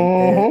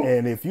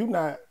 And if you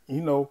not,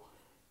 you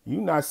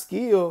not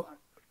skilled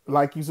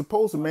like you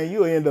supposed to, man,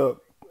 you'll end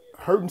up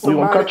hurting You're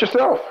gonna somebody cut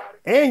yourself.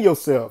 and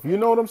yourself. You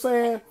know what I'm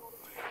saying?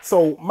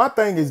 So my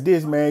thing is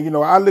this, man. You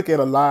know, I look at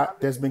a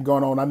lot that's been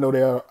going on. I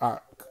know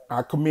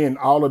I commend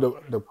all of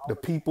the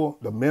people,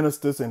 the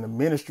ministers and the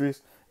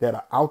ministries that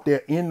are out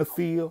there in the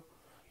field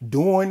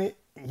doing it.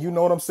 You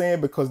know what I'm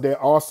saying? Because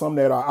there are some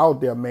that are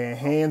out there, man,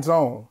 hands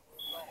on.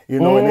 You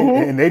know,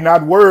 and they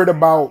not worried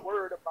about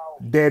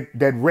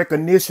that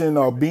recognition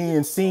or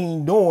being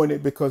seen doing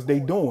it because they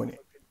doing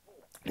it.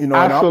 You know,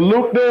 I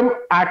salute them.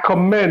 I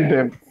commend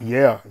them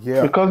yeah,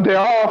 because there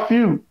are a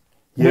few.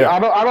 yeah, I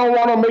don't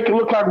want to make it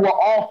look like we're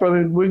off.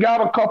 And we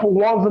got a couple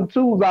ones and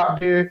twos out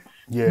there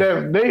yeah,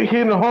 that they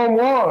hitting home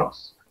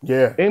runs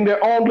yeah, in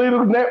their own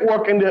little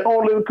network, in their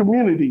own little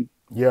community.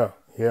 yeah,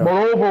 But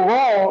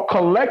overall,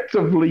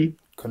 collectively,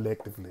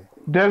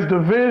 there's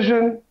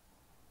division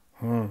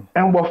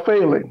and we're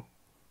failing.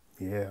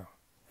 yeah,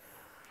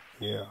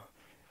 yeah.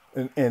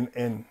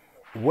 And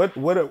what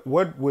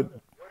would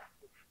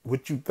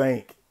you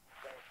think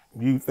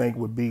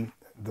would be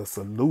the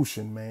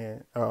solution,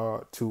 man,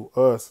 to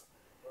us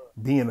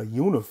being a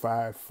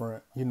unified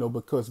front? You know,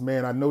 because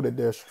man, I know that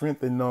there's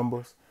strength in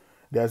numbers.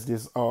 There's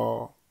this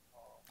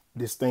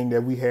thing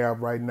that we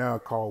have right now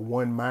called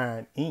One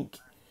Mind Inc.,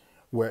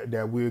 where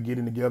that we're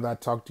getting together. I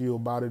talked to you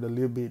about it a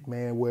little bit,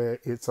 man, where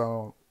it's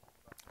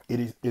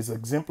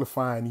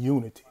exemplifying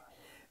unity.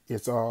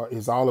 It's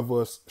all of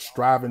us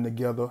striving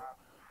together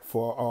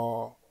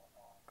for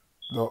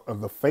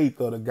the faith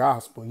of the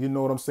gospel. You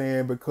know what I'm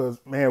saying? Because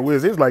man,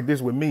 Wiz, it's like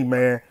this with me,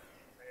 man.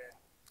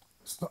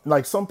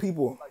 Like some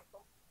people,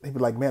 they be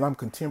like, man, I'm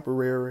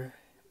contemporary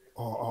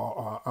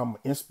or I'm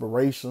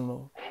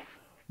inspirational.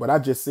 But I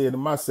just said to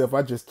myself,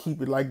 I just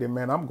keep it like that,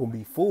 man. I'm gonna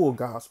be full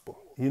gospel.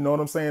 You know what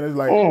I'm saying? It's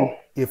like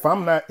if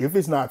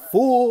it's not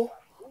full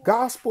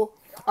gospel,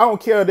 I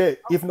don't care that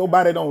if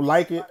nobody don't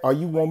like it or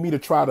you want me to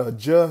try to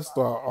adjust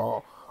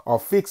or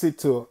fix it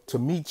to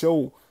meet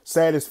your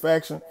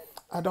satisfaction.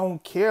 I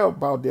don't care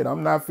about that.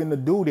 I'm not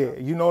finna do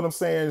that. You know what I'm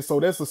saying? So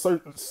there's a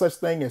certain such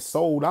thing as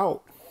sold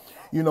out.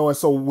 You know, and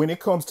so when it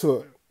comes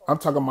to, I'm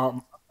talking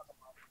about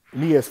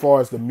me as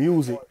far as the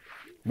music,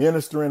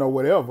 ministering or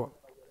whatever,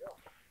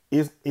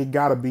 it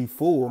gotta be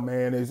full,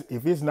 man.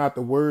 If it's not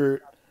the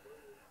word,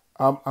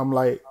 I'm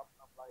like,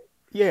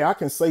 yeah, I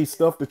can say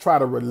stuff to try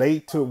to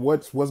relate to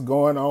what's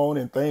going on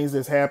and things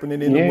that's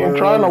happening in the world. Yeah,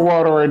 trying to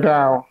water it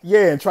down.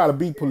 Yeah, and try to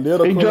be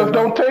political. It just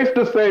don't taste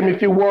the same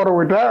if you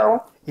water it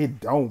down. It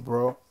don't,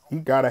 bro. You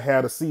gotta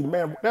have the seed,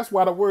 man. That's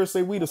why the words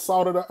say we the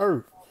salt of the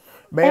earth,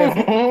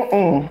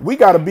 man. We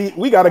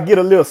gotta get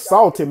a little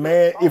salty,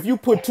 man. If you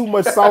put too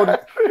much salt,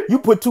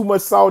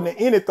 in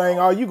anything,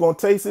 all you gonna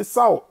taste is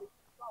salt,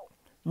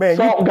 man.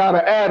 Salt got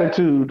an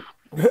attitude.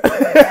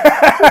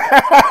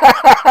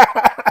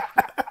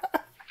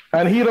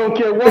 And he don't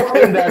care what's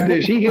in that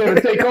dish. He here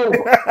to take over.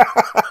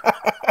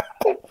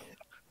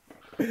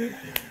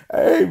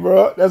 Hey,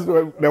 bro, that's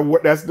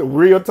the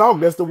real talk.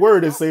 That's the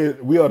word that says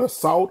we are the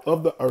salt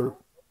of the earth.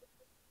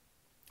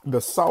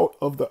 The salt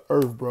of the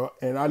earth, bro.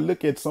 And I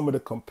look at some of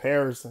the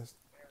comparisons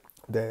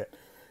that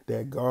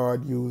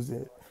God used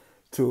it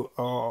to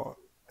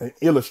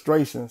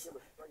illustrations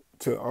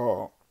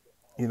to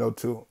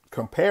to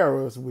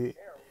compare us with.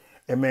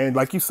 And man,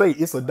 like you say,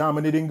 it's a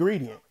dominant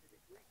ingredient.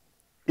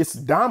 It's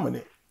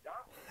dominant.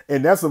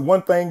 And that's the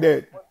one thing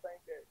that,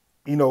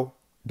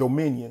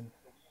 dominion.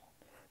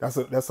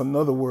 That's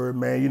another word,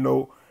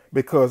 man,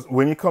 because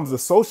when it comes to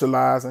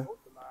socializing,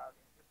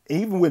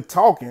 even with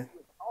talking,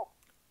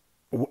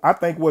 I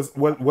think what's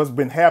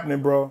been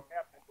happening, bro,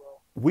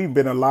 we've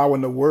been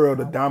allowing the world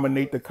to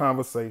dominate the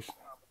conversation.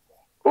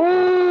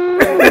 Ooh,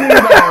 he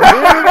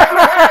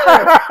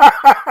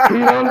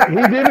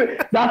did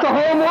it. That's a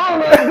home run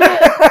right there.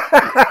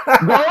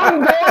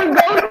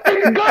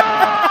 Go.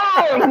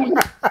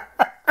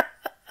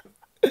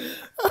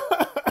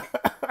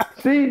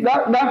 See,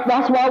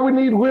 that's why we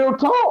need real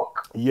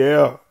talk.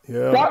 Yeah.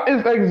 That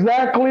is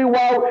exactly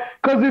why.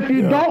 Because if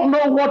you don't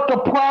know what the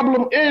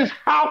problem is,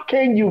 how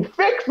can you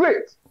fix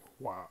it?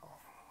 Wow.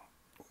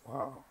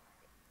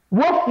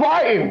 We're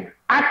fighting.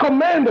 I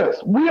commend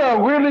us. We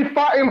are really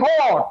fighting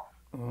hard.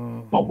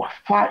 But we're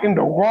fighting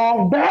the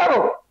wrong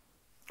battle.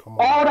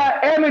 All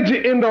that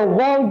energy in the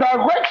wrong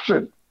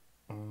direction.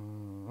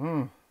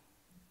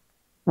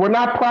 We're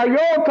not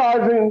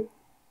prioritizing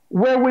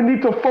where we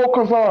need to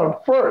focus on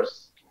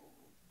first.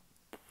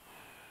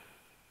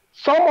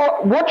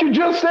 What you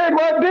just said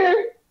right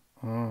there,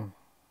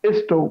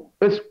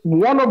 it's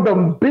one of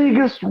the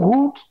biggest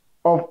roots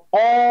of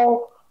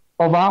all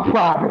of our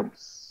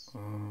problems.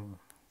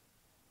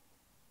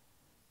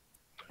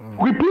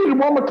 Repeat it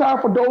one more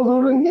time for those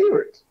who didn't hear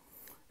it.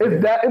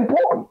 It's that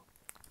important.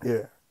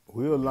 Yeah,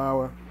 we're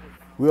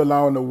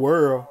allowing the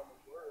world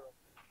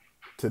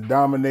to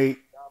dominate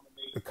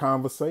the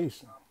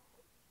conversation.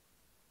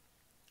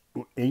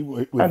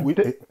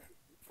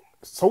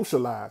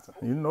 Socializing,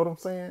 you know what I'm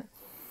saying?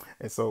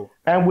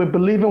 And we're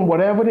believing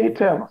whatever they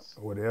tell us.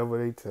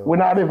 We're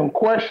not even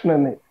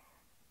questioning it.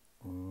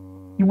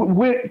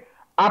 No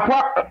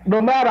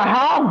matter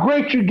how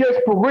great you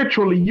get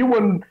spiritually, you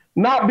will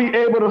not be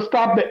able to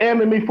stop the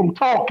enemy from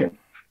talking.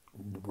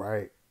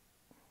 Right.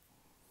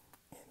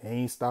 He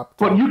ain't stopped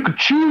talking. But you could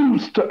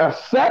choose to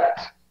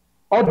accept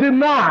or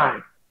deny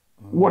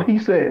what he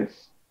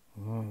says.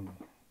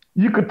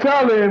 You could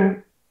tell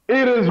him,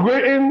 it is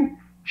written,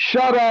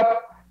 shut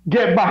up,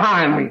 get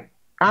behind me.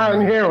 I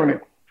ain't hearing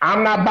it.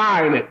 I'm not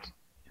buying it.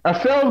 A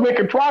salesman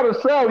can try to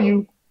sell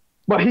you,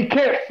 but he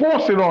can't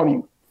force it on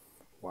you.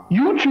 Wow.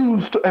 You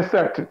choose to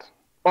accept it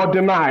or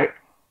deny it.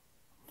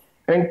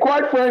 And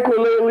quite frankly,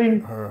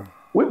 lately,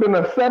 we've been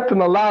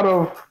accepting a lot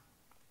of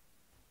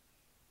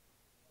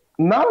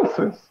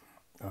nonsense.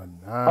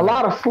 A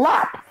lot of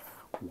slop.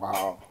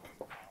 Wow.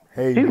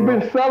 Hey, He's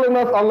been selling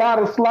us a lot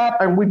of slop,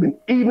 and we've been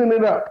eating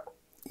it up.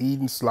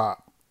 Eating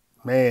slop.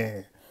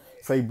 Man.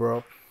 Say,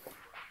 bro,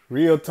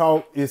 real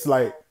talk, it's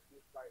like,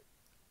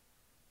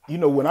 you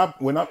know,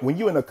 when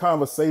you're in a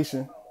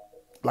conversation,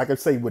 like I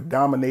say, with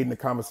dominating the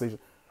conversation,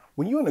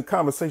 when you're in a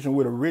conversation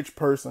with a rich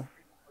person,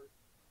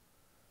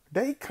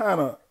 they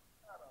kind of,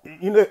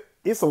 you know,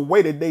 it's a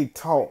way that they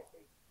talk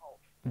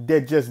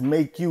that just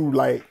make you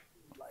like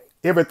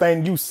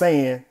everything you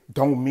saying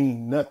don't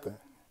mean nothing.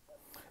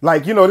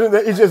 Like, you know,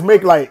 it just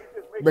make like,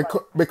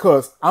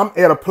 because I'm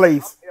at a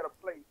place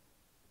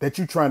that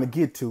you trying to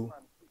get to.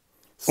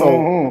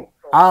 So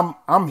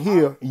I'm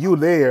here, you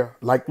there.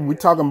 Like we're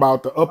talking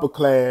about the upper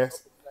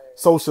class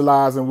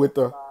socializing with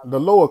the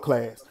lower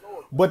class.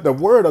 But the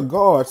word of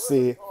God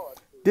said,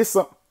 this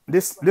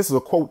is a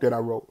quote that I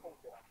wrote.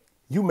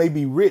 You may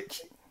be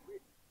rich,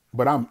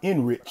 but I'm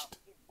enriched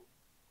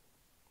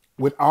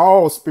with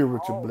all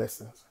spiritual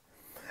blessings.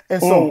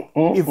 And so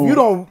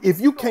if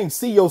you can't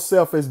see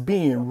yourself as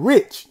being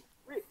rich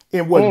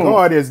in what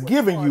God has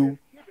given you,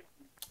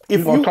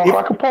 you're gonna talk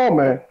like a poor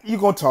man. You're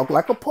gonna talk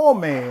like a poor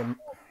man.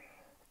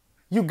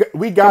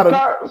 We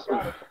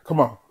gotta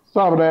come on.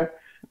 Sorry that.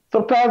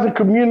 Sometimes in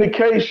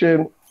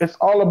communication, it's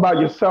all about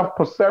your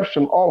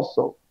self-perception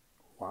also.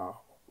 Wow.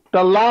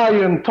 The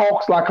lion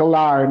talks like a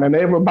lion and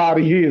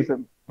everybody hears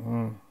him.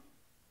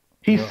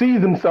 He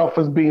sees himself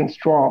as being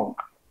strong.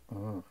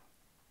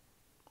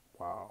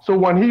 Wow. So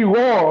when he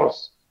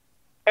roars,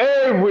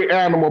 every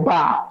animal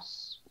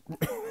bows.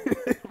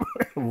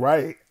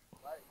 Right.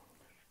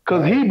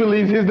 Because he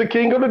believes he's the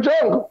king of the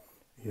jungle.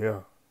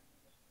 Yeah.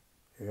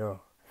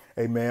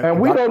 Hey, man.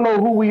 And we don't know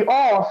who we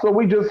are, so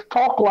we just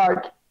talk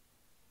like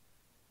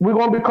we're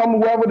going to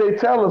become whoever they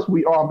tell us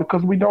we are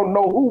because we don't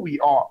know who we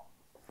are.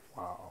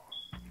 Wow.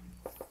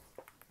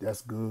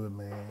 That's good,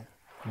 man.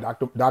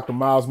 Dr.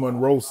 Miles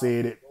Monroe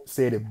said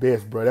it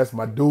best, bro. That's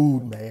my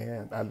dude,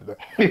 man.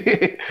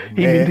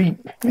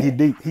 He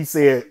deep. He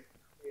said,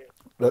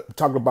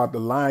 talking about the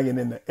lion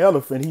and the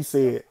elephant, he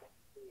said,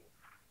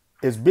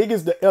 as big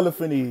as the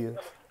elephant is,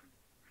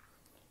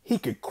 he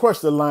could crush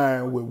the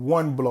lion with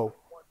one blow.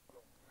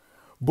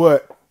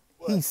 But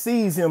he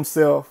sees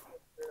himself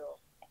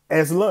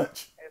as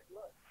lunch.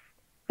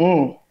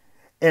 And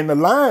the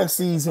lion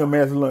sees him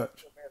as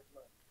lunch.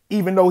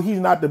 Even though he's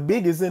not the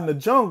biggest in the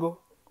jungle,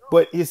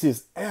 but it's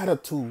his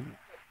attitude.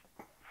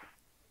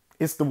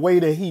 It's the way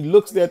that he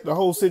looks at the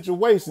whole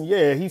situation.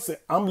 Yeah, he said,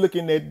 I'm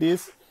looking at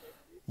this,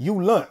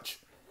 you lunch.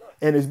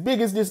 And as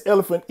big as this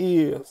elephant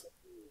is,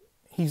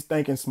 he's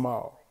thinking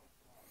small.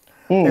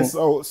 And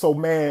so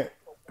man,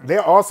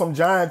 there are some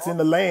giants in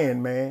the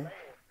land, man.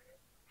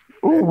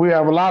 Ooh, we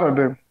have a lot of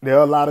them. There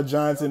are a lot of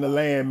giants in the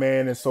land,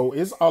 man. And so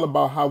it's all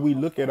about how we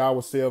look at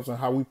ourselves and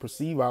how we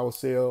perceive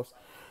ourselves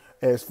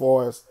as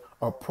far as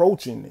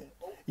approaching it.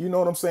 You know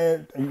what I'm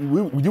saying?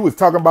 You was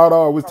talking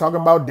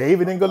about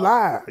David and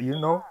Goliath, you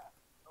know,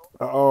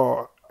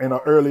 in an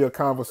earlier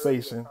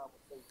conversation.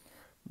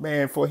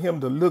 Man, for him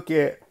to look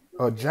at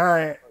a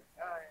giant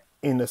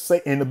and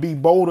to be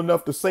bold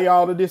enough to say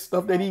all of this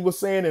stuff that he was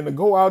saying and to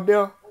go out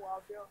there,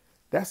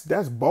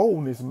 that's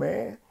boldness,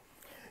 man.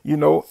 You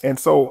know, and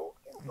so,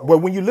 but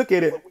when you look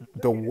at it,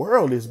 the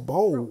world is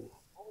bold.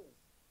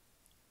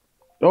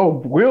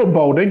 Oh, real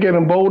bold. They're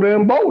getting bolder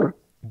and bolder.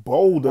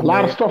 Bolder. A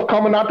lot of stuff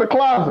coming out the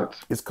closets.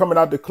 It's coming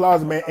out the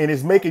closet, man, and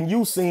it's making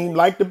you seem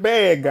like the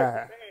bad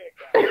guy.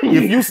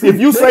 If you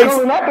say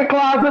coming out the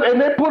closet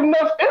and they're putting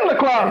us in the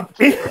closet.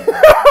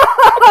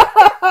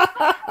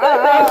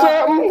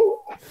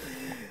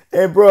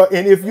 And bro,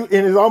 and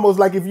it's almost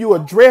like if you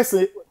address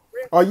it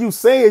or you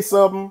say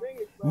something,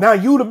 now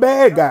you the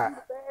bad guy.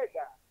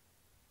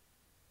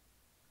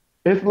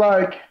 It's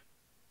like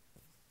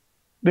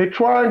they're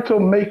trying to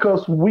make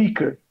us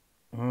weaker,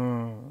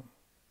 Mm,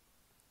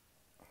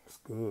 that's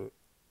good.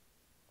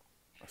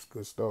 That's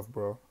good stuff,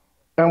 bro.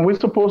 and we're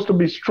supposed to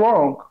be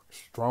strong,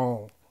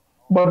 Strong.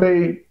 but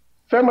they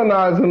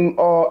feminizing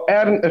or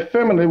adding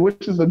effeminate,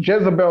 which is a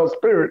Jezebel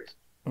spirit,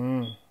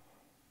 Mm,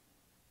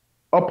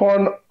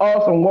 upon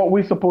us and what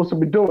we're supposed to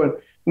be doing.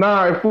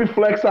 Now, if we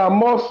flex our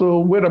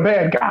muscle, we're the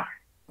bad guy.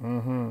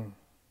 mm-hmm.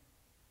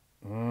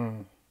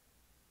 Mm.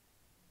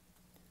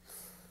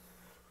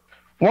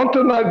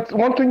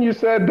 One thing you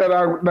said that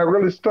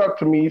really stuck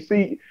to me. You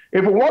see,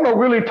 if we want to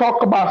really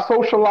talk about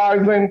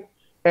socializing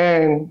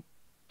and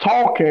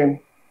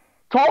talking,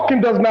 talking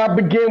does not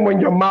begin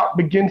when your mouth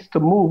begins to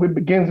move. It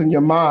begins in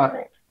your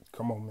mind.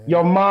 Come on,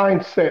 Your man.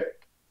 mindset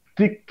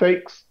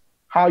dictates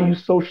how you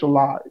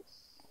socialize.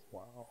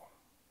 Wow.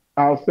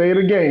 I'll say it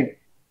again.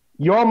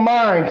 Your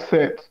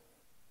mindset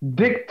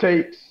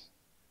dictates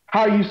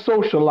how you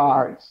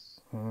socialize.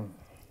 Mm,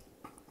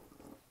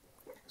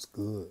 it's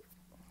good.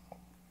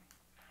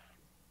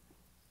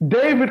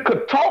 David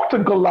could talk to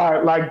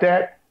Goliath like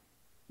that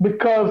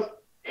because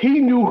he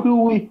knew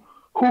who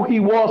he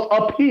was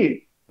up here.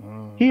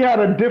 Mm, He had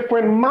a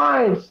different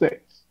mindset.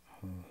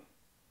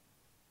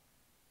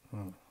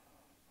 mm,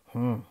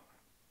 mm.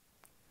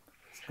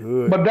 It's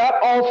good. But that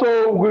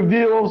also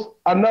reveals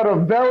another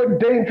very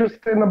dangerous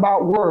thing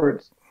about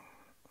words.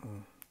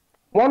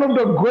 One of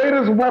the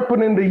greatest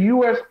weapons in the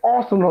U.S.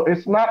 arsenal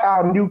is not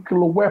our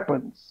nuclear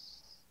weapons.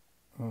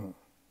 Mm.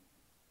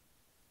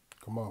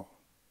 Come on.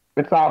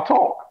 It's our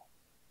talk.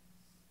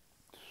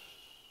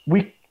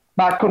 We,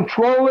 by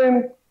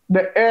controlling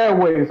the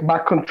airways, by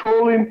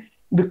controlling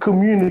the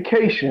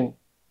communication,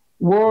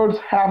 words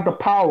have the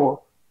power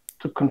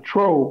to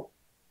control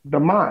the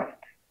mind.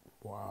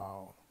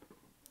 Wow.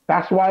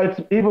 That's why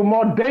it's even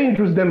more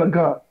dangerous than a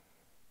gun.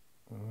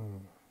 Mm.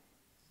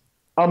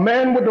 A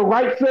man with the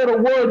right set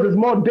of words is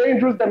more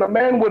dangerous than a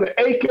man with an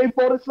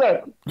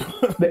AK-47.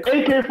 The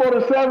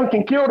AK-47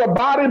 can kill the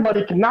body, but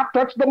it cannot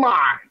touch the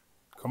mind.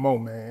 Come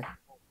on, man.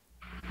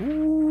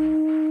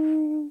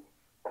 Ooh.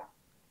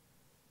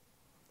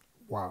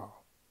 Wow.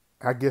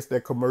 I guess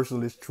that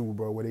commercial is true,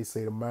 bro, where they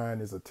say the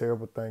mind is a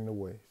terrible thing to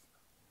waste.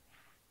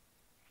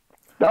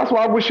 That's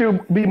why we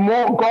should be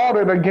more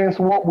guarded against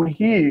what we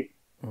hear.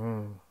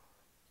 Mm.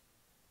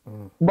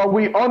 Mm. But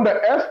we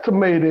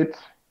underestimate it,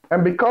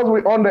 and because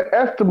we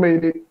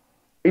underestimate it,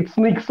 it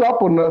sneaks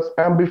up on us,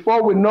 and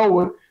before we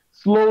know it,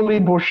 slowly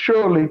but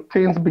surely,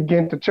 things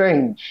begin to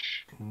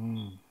change.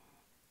 Mm.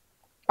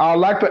 I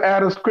like to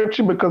add a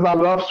scripture because I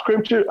love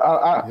scripture.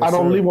 I Yes,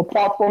 don't sir. leave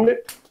apart from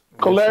it. Yes, sir.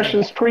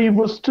 Colossians 3,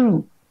 verse 2.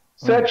 Mm.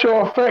 Set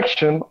your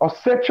affection or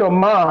set your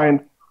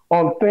mind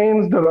on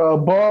things that are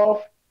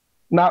above,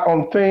 not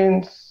on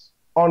things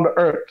on the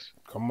earth.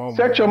 Come on,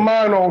 Set your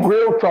man. mind on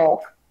real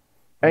talk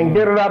and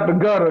get Mm. it out the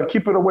gutter.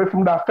 Keep it away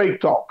from that fake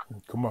talk.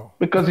 Come on.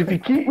 Because if you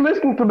keep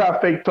listening to that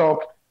fake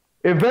talk,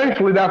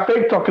 eventually that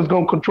fake talk is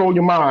going to control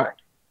your mind.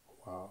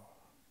 Wow.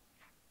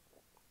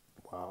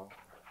 Wow.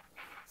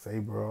 Say,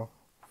 bro.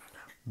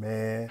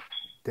 Man,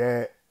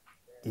 that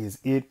is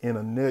it in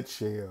a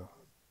nutshell.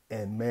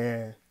 And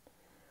man,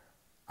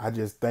 I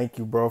just thank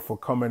you, bro, for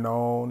coming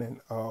on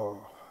and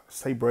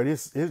say, bro,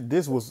 this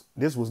was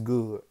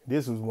good.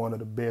 This was one of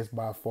the best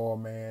by far,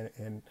 man,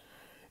 and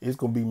it's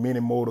gonna be many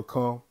more to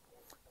come,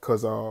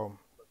 cause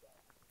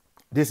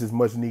this is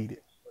much needed.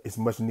 It's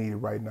much needed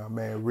right now,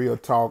 man. Real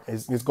talk.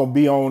 It's gonna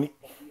be on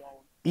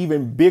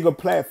even bigger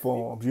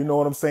platforms. You know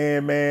what I'm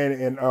saying, man?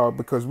 And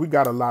because we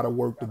got a lot of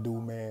work to do,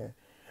 man,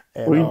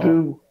 and We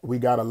do. we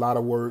got a lot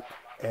of work,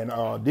 and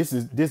this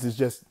is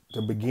just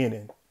the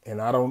beginning. And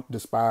I don't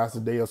despise the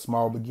day of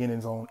small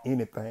beginnings on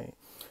anything.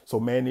 So,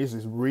 man, this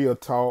is real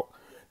talk.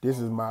 This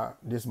is my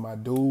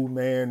dude,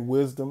 man.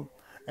 Wisdom,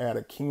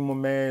 Adikema,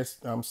 man.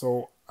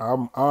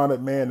 I'm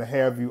honored, man, to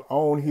have you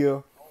on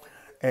here.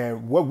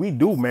 And what we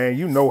do, man,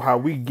 you know how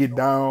we get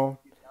down.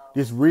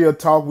 This real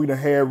talk, we done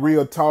had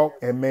real talk,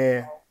 and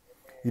man,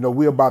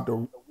 we're about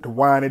to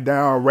wind it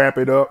down, wrap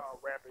it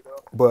up,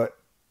 but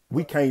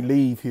we can't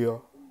leave here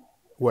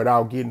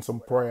without getting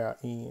some prayer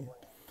in,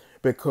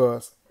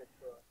 because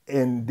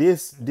in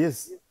this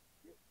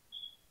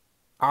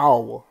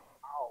hour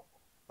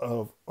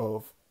of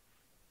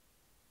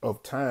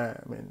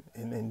time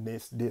and in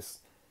this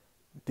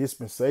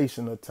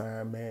dispensation of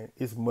time, man,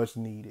 it's much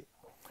needed.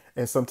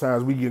 And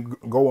sometimes we can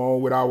go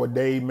on with our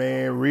day,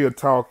 man, real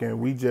talk, and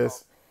we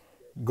just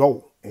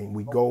go and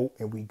we go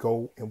and we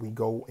go and we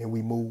go and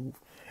we move.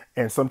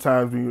 And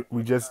sometimes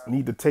we just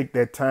need to take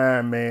that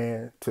time,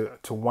 man,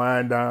 to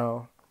wind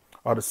down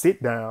or to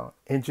sit down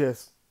and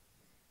just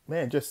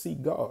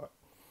seek God.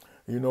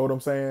 You know what I'm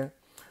saying?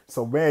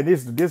 So, man,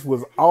 this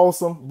was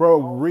awesome, bro.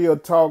 Real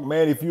talk,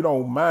 man. If you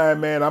don't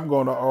mind, man, I'm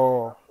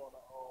gonna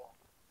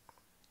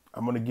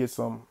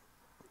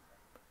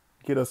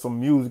get us some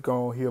music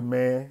on here,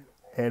 man.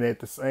 And at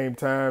the same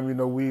time,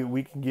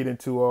 we can get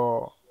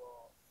into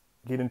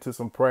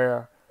some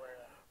prayer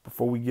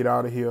before we get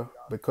out of here,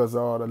 because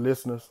the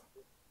listeners,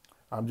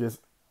 I'm just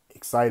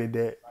excited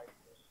that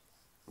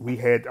we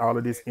had all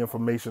of this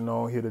information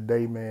on here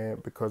today, man,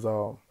 because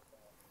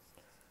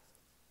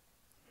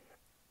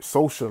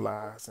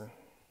socializing,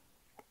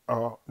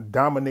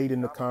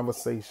 dominating the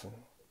conversation.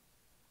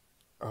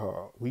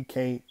 We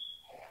can't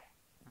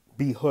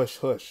be hush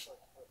hush.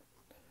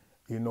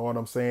 You know what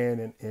I'm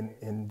saying?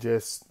 And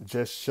just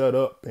shut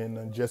up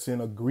and just in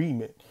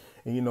agreement.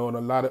 And you know, and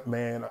a lot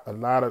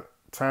of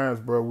times,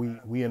 bro,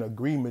 we in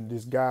agreement.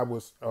 This guy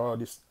was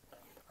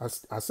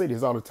I say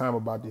this all the time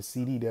about this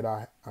CD that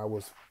I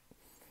was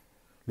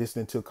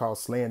listening to called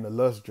Slaying the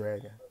Lust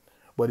Dragon.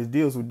 But it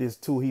deals with this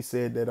too. He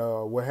said that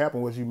what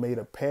happened was you made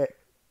a pact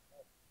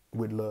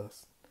with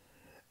lust.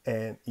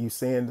 And you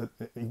saying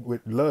that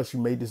with lust, you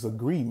made this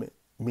agreement,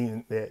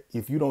 meaning that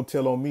if you don't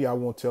tell on me, I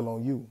won't tell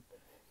on you.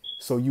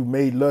 So you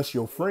made lust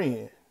your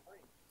friend.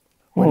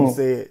 But he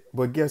said,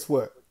 but guess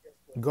what?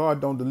 God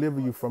don't deliver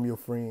you from your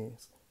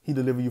friends. He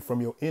deliver you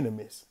from your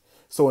enemies.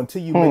 So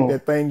until you make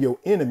that thing your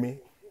enemy,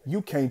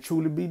 you can't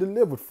truly be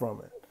delivered from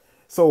it.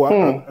 So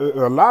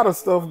a lot of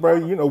stuff, bro,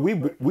 you know,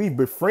 we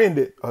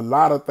befriended a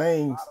lot of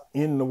things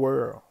in the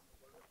world.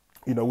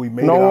 You know, we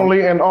made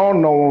knowingly and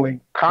unknowingly,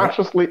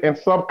 consciously and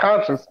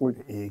subconsciously.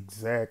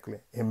 Exactly.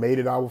 And made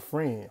it our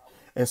friend.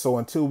 And so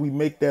until we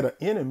make that an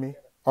enemy,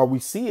 or we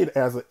see it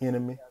as an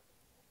enemy,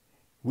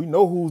 we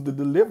know who's the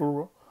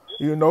deliverer,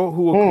 you know,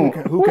 who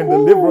can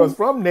deliver us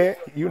from that,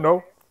 you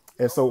know.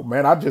 And so,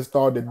 man, I just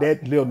thought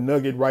that little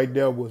nugget right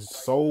there was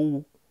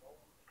so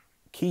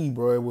key,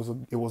 bro.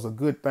 It was a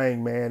good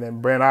thing, man.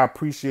 And Brand, I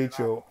appreciate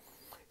your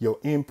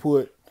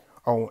input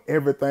on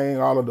everything,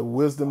 all of the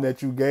wisdom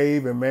that you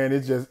gave. And man,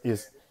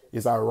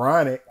 it's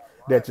ironic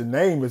that your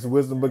name is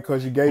Wisdom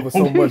because you gave us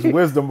so much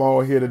wisdom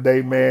on here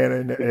today, man.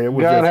 And it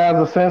was God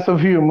has a sense of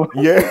humor.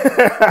 Yeah.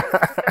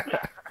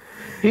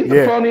 He's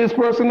the funniest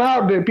person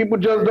out there. People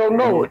just don't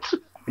know it.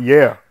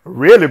 Yeah,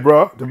 really,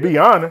 bro, to be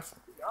honest.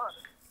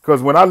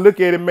 Because when I look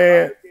at it,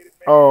 man,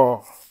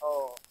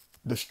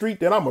 the street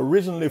that I'm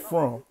originally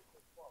from,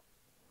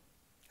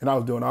 and I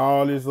was doing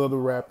all this other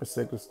rap and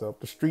secular stuff,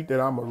 the street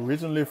that I'm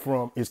originally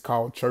from is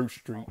called Church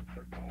Street.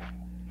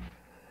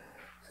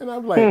 And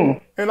I'm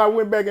like, and I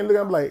went back and looked,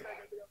 I'm like,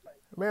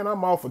 man,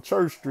 I'm off of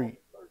Church Street.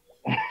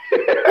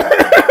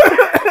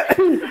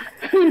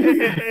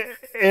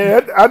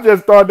 And I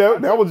just thought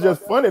that was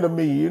just funny to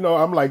me. You know,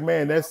 I'm like,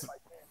 man, that's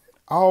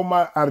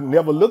I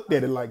never looked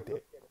at it like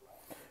that.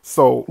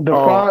 So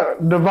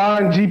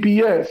divine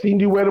GPS, he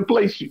knew where to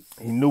place you.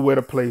 He knew where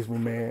to place me,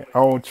 man,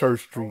 on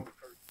Church Street.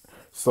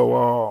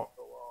 So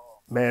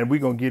man, we're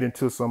gonna get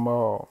into some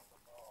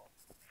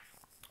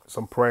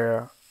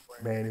prayer.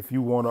 Man, if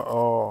you wanna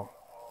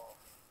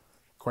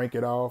crank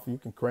it off, you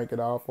can crank it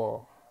off,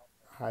 or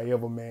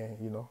however, man,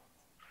 you know.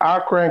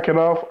 I'll crank it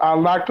off. I'd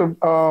like to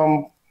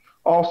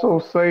also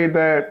say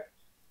that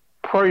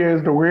prayer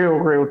is the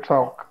real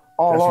talk.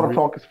 All other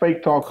talk is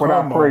fake talk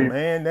without prayer.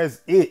 Man,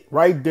 that's it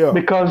right there.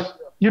 Because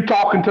you're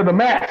talking to the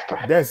master.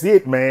 That's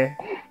it, man.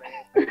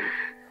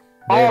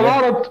 All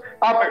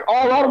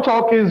other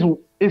talk is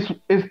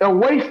a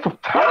waste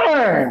of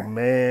time,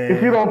 man,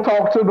 if you don't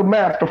talk to the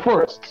master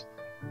first.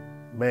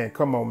 Man,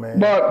 come on, man.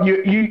 But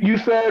you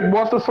said,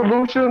 what's the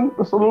solution?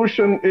 The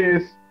solution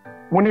is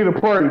we need to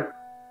pray.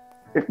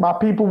 If my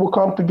people will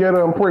come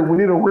together and pray, we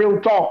need a real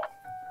talk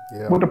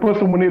with the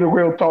person we need a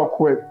real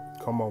talk with.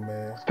 Come on,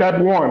 man. Step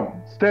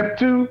 1. Step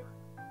 2,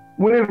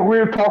 we need a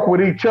real talk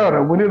with each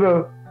other. We need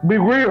to be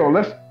real.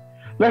 Let's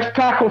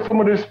tackle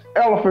some of these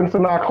elephants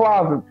in our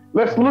closet.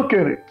 Let's look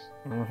at it.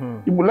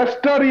 Let's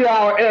study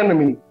our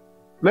enemy.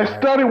 Let's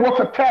study what's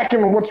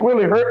attacking and what's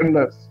really hurting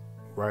us.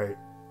 Right.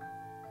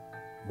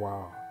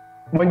 Wow.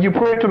 When you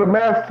pray to the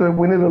master,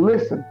 we need to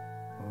listen.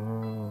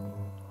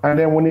 And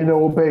then we need to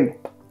obey.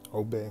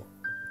 Obey.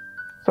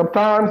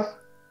 Sometimes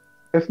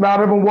it's not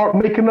even worth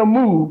making a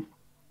move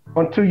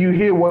until you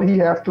hear what he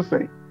has to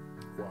say.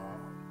 Wow.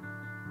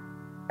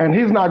 And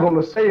he's not going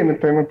to say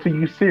anything until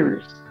you're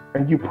serious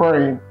and you're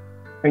praying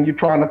and you're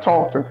trying to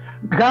talk to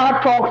him.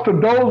 God talks to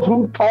those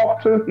who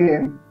talk to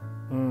him.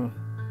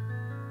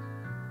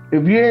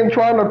 If you ain't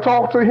trying to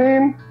talk to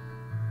him,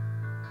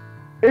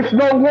 it's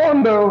no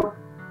wonder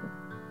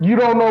you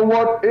don't know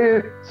what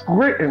is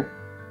written,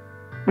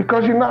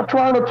 because you're not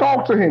trying to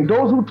talk to him.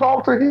 Those who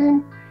talk to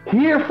him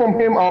hear from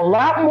him a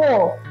lot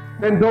more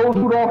than those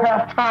who don't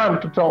have time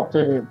to talk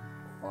to him.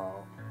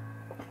 Wow.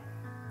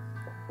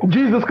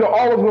 Jesus could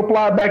always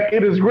reply back,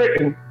 it is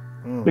written,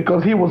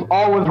 because he was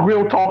always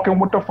real talking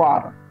with the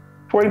Father,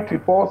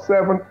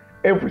 24/7,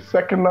 every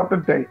second of the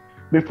day.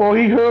 Before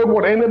he heard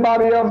what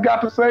anybody else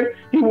got to say,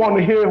 he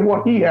wanted to hear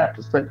what he had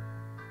to say.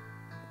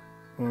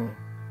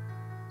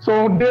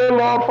 So, dear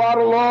Lord,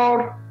 Father,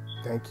 Lord,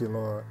 thank you,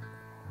 Lord.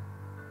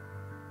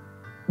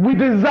 We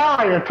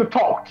desire to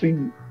talk to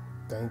you.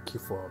 Thank you,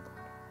 Father.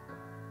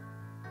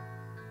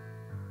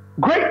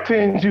 Great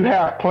things you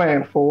have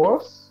planned for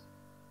us.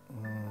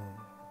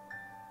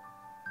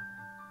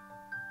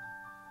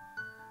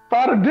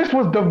 Father, this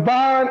was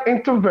divine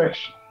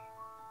intervention.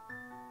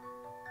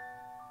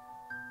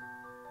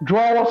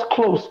 Draw us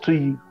close to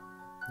you.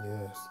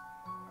 Yes.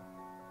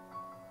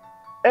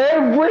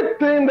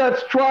 Everything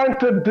that's trying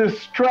to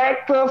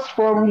distract us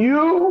from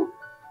you,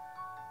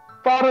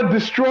 Father,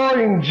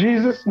 destroy in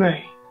Jesus'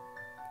 name.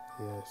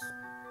 Yes.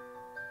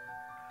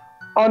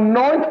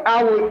 Anoint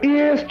our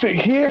ears to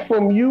hear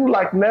from you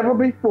like never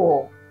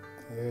before.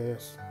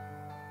 Yes.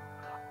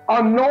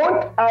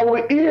 Anoint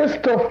our ears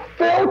to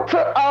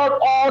filter out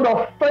all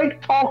the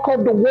fake talk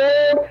of the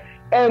world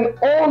and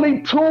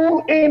only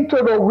tune into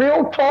the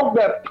real talk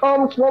that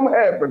comes from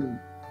heaven.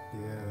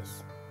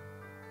 Yes.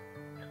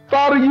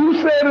 Father,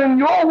 you said in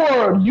your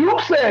word, you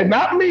said,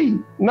 not me,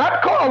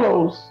 not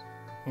Carlos,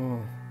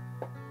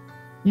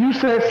 you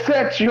said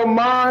set your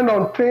mind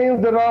on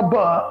things that are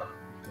above.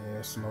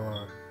 Yes,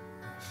 Lord.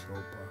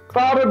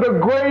 Father, the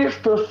grace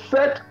to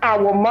set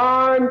our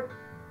mind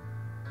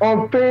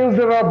on things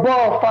that are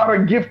above,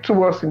 Father, give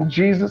to us in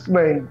Jesus'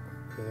 name.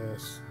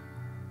 Yes.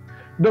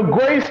 The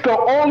grace to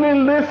only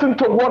listen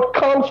to what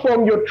comes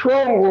from your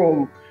throne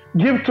room,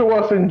 give to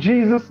us in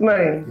Jesus'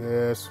 name.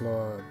 Yes,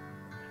 Lord.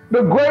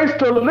 The grace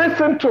to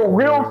listen to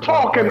real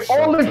talk and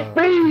only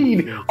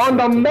feed on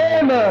the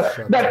manna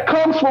that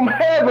comes from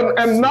heaven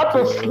and not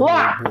the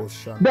slop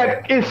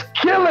that is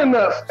killing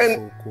us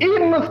and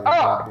eating us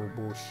up.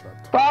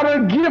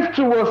 Father, give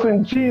to us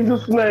in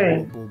Jesus'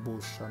 name.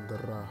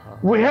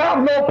 We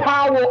have no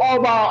power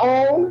of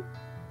our own.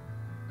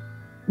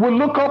 We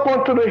look up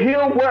onto the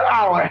hill where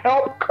our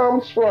help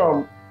comes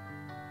from.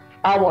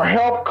 Our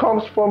help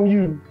comes from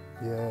you.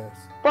 Yes.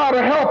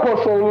 Father, help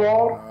us, O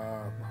Lord.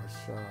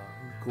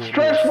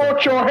 Stretch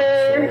forth your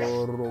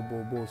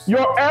hands,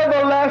 your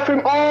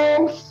everlasting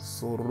arms.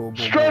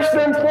 Stretch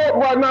them forth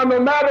right now, no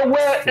matter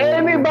where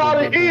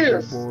anybody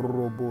is.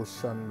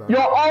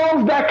 Your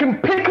arms that can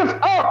pick us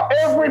up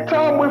every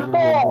time we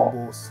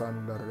fall.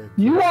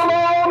 You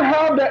alone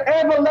have the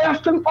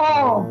everlasting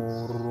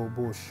arms.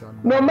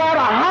 No matter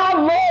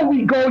how low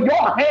we go,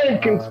 your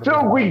hand can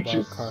still reach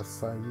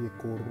us.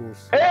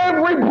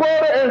 Every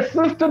brother and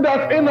sister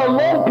that's in a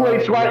low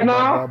place right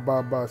now,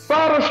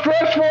 Father,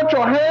 stretch forth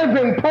your hands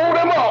and pull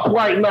them up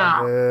right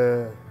now.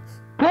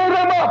 Pull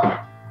them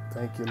up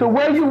to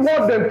where you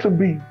want them to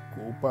be.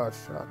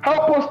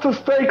 Help us to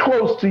stay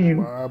close to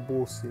you.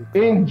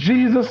 In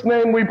Jesus'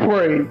 name we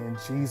pray. In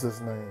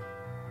Jesus' name.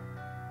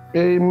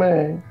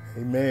 Amen.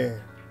 Amen.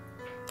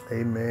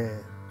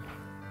 Amen.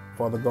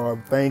 Father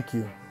God, thank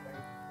you.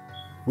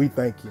 We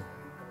thank you.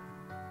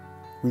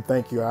 We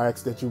thank you. I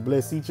ask that you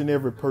bless each and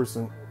every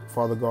person,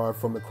 Father God,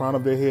 from the crown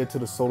of their head to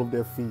the sole of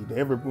their feet.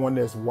 Everyone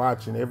that's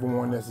watching,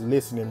 everyone that's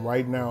listening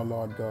right now,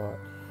 Lord God.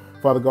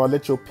 Father God,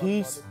 let your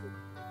peace,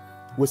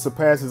 which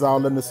surpasses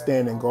all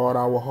understanding, guard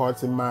our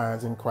hearts and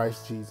minds in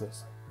Christ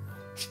Jesus.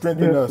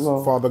 Strengthen us,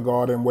 Lord. Father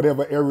God, in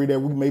whatever area that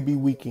we may be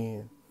weak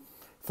in.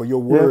 For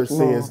your word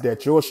says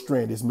that your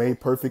strength is made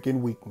perfect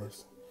in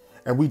weakness.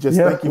 And we just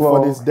thank you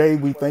for this day.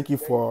 We thank you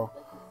for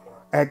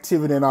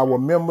activity in our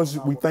members.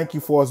 We thank you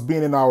for us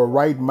being in our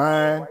right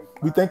mind.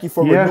 We thank you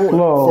for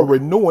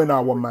renewing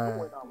our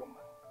mind.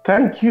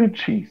 Thank you,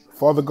 Jesus.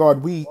 Father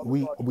God, we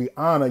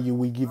honor you.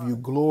 We give you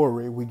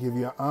glory. We give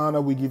you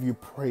honor. We give you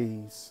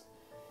praise.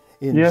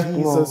 In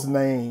Jesus'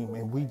 name.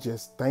 And we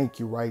just thank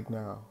you right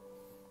now.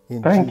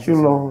 In thank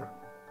you, Lord.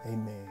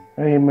 Name. Amen.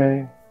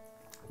 Amen.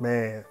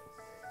 Man,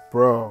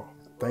 bro,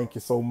 thank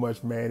you so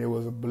much, man. It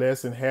was a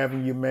blessing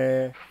having you,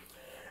 man.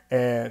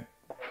 And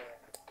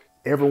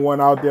everyone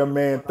out there,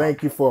 man,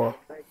 thank you for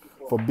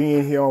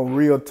being here on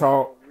Real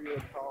Talk.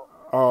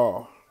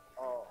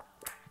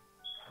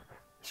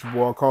 It's your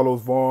boy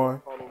Carlos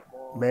Vaughn.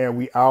 Man,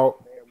 we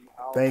out.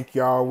 Thank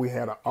y'all. We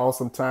had an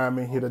awesome time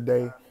in here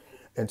today.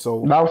 And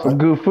so that was some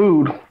good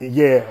food.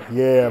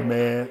 Yeah,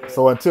 man.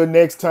 So until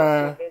next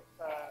time,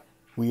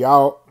 we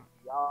out.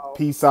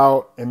 Peace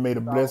out, and may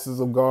the blessings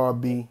of God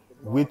be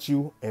with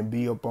you and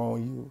be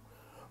upon you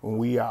when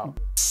we out.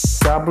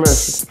 God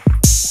bless you.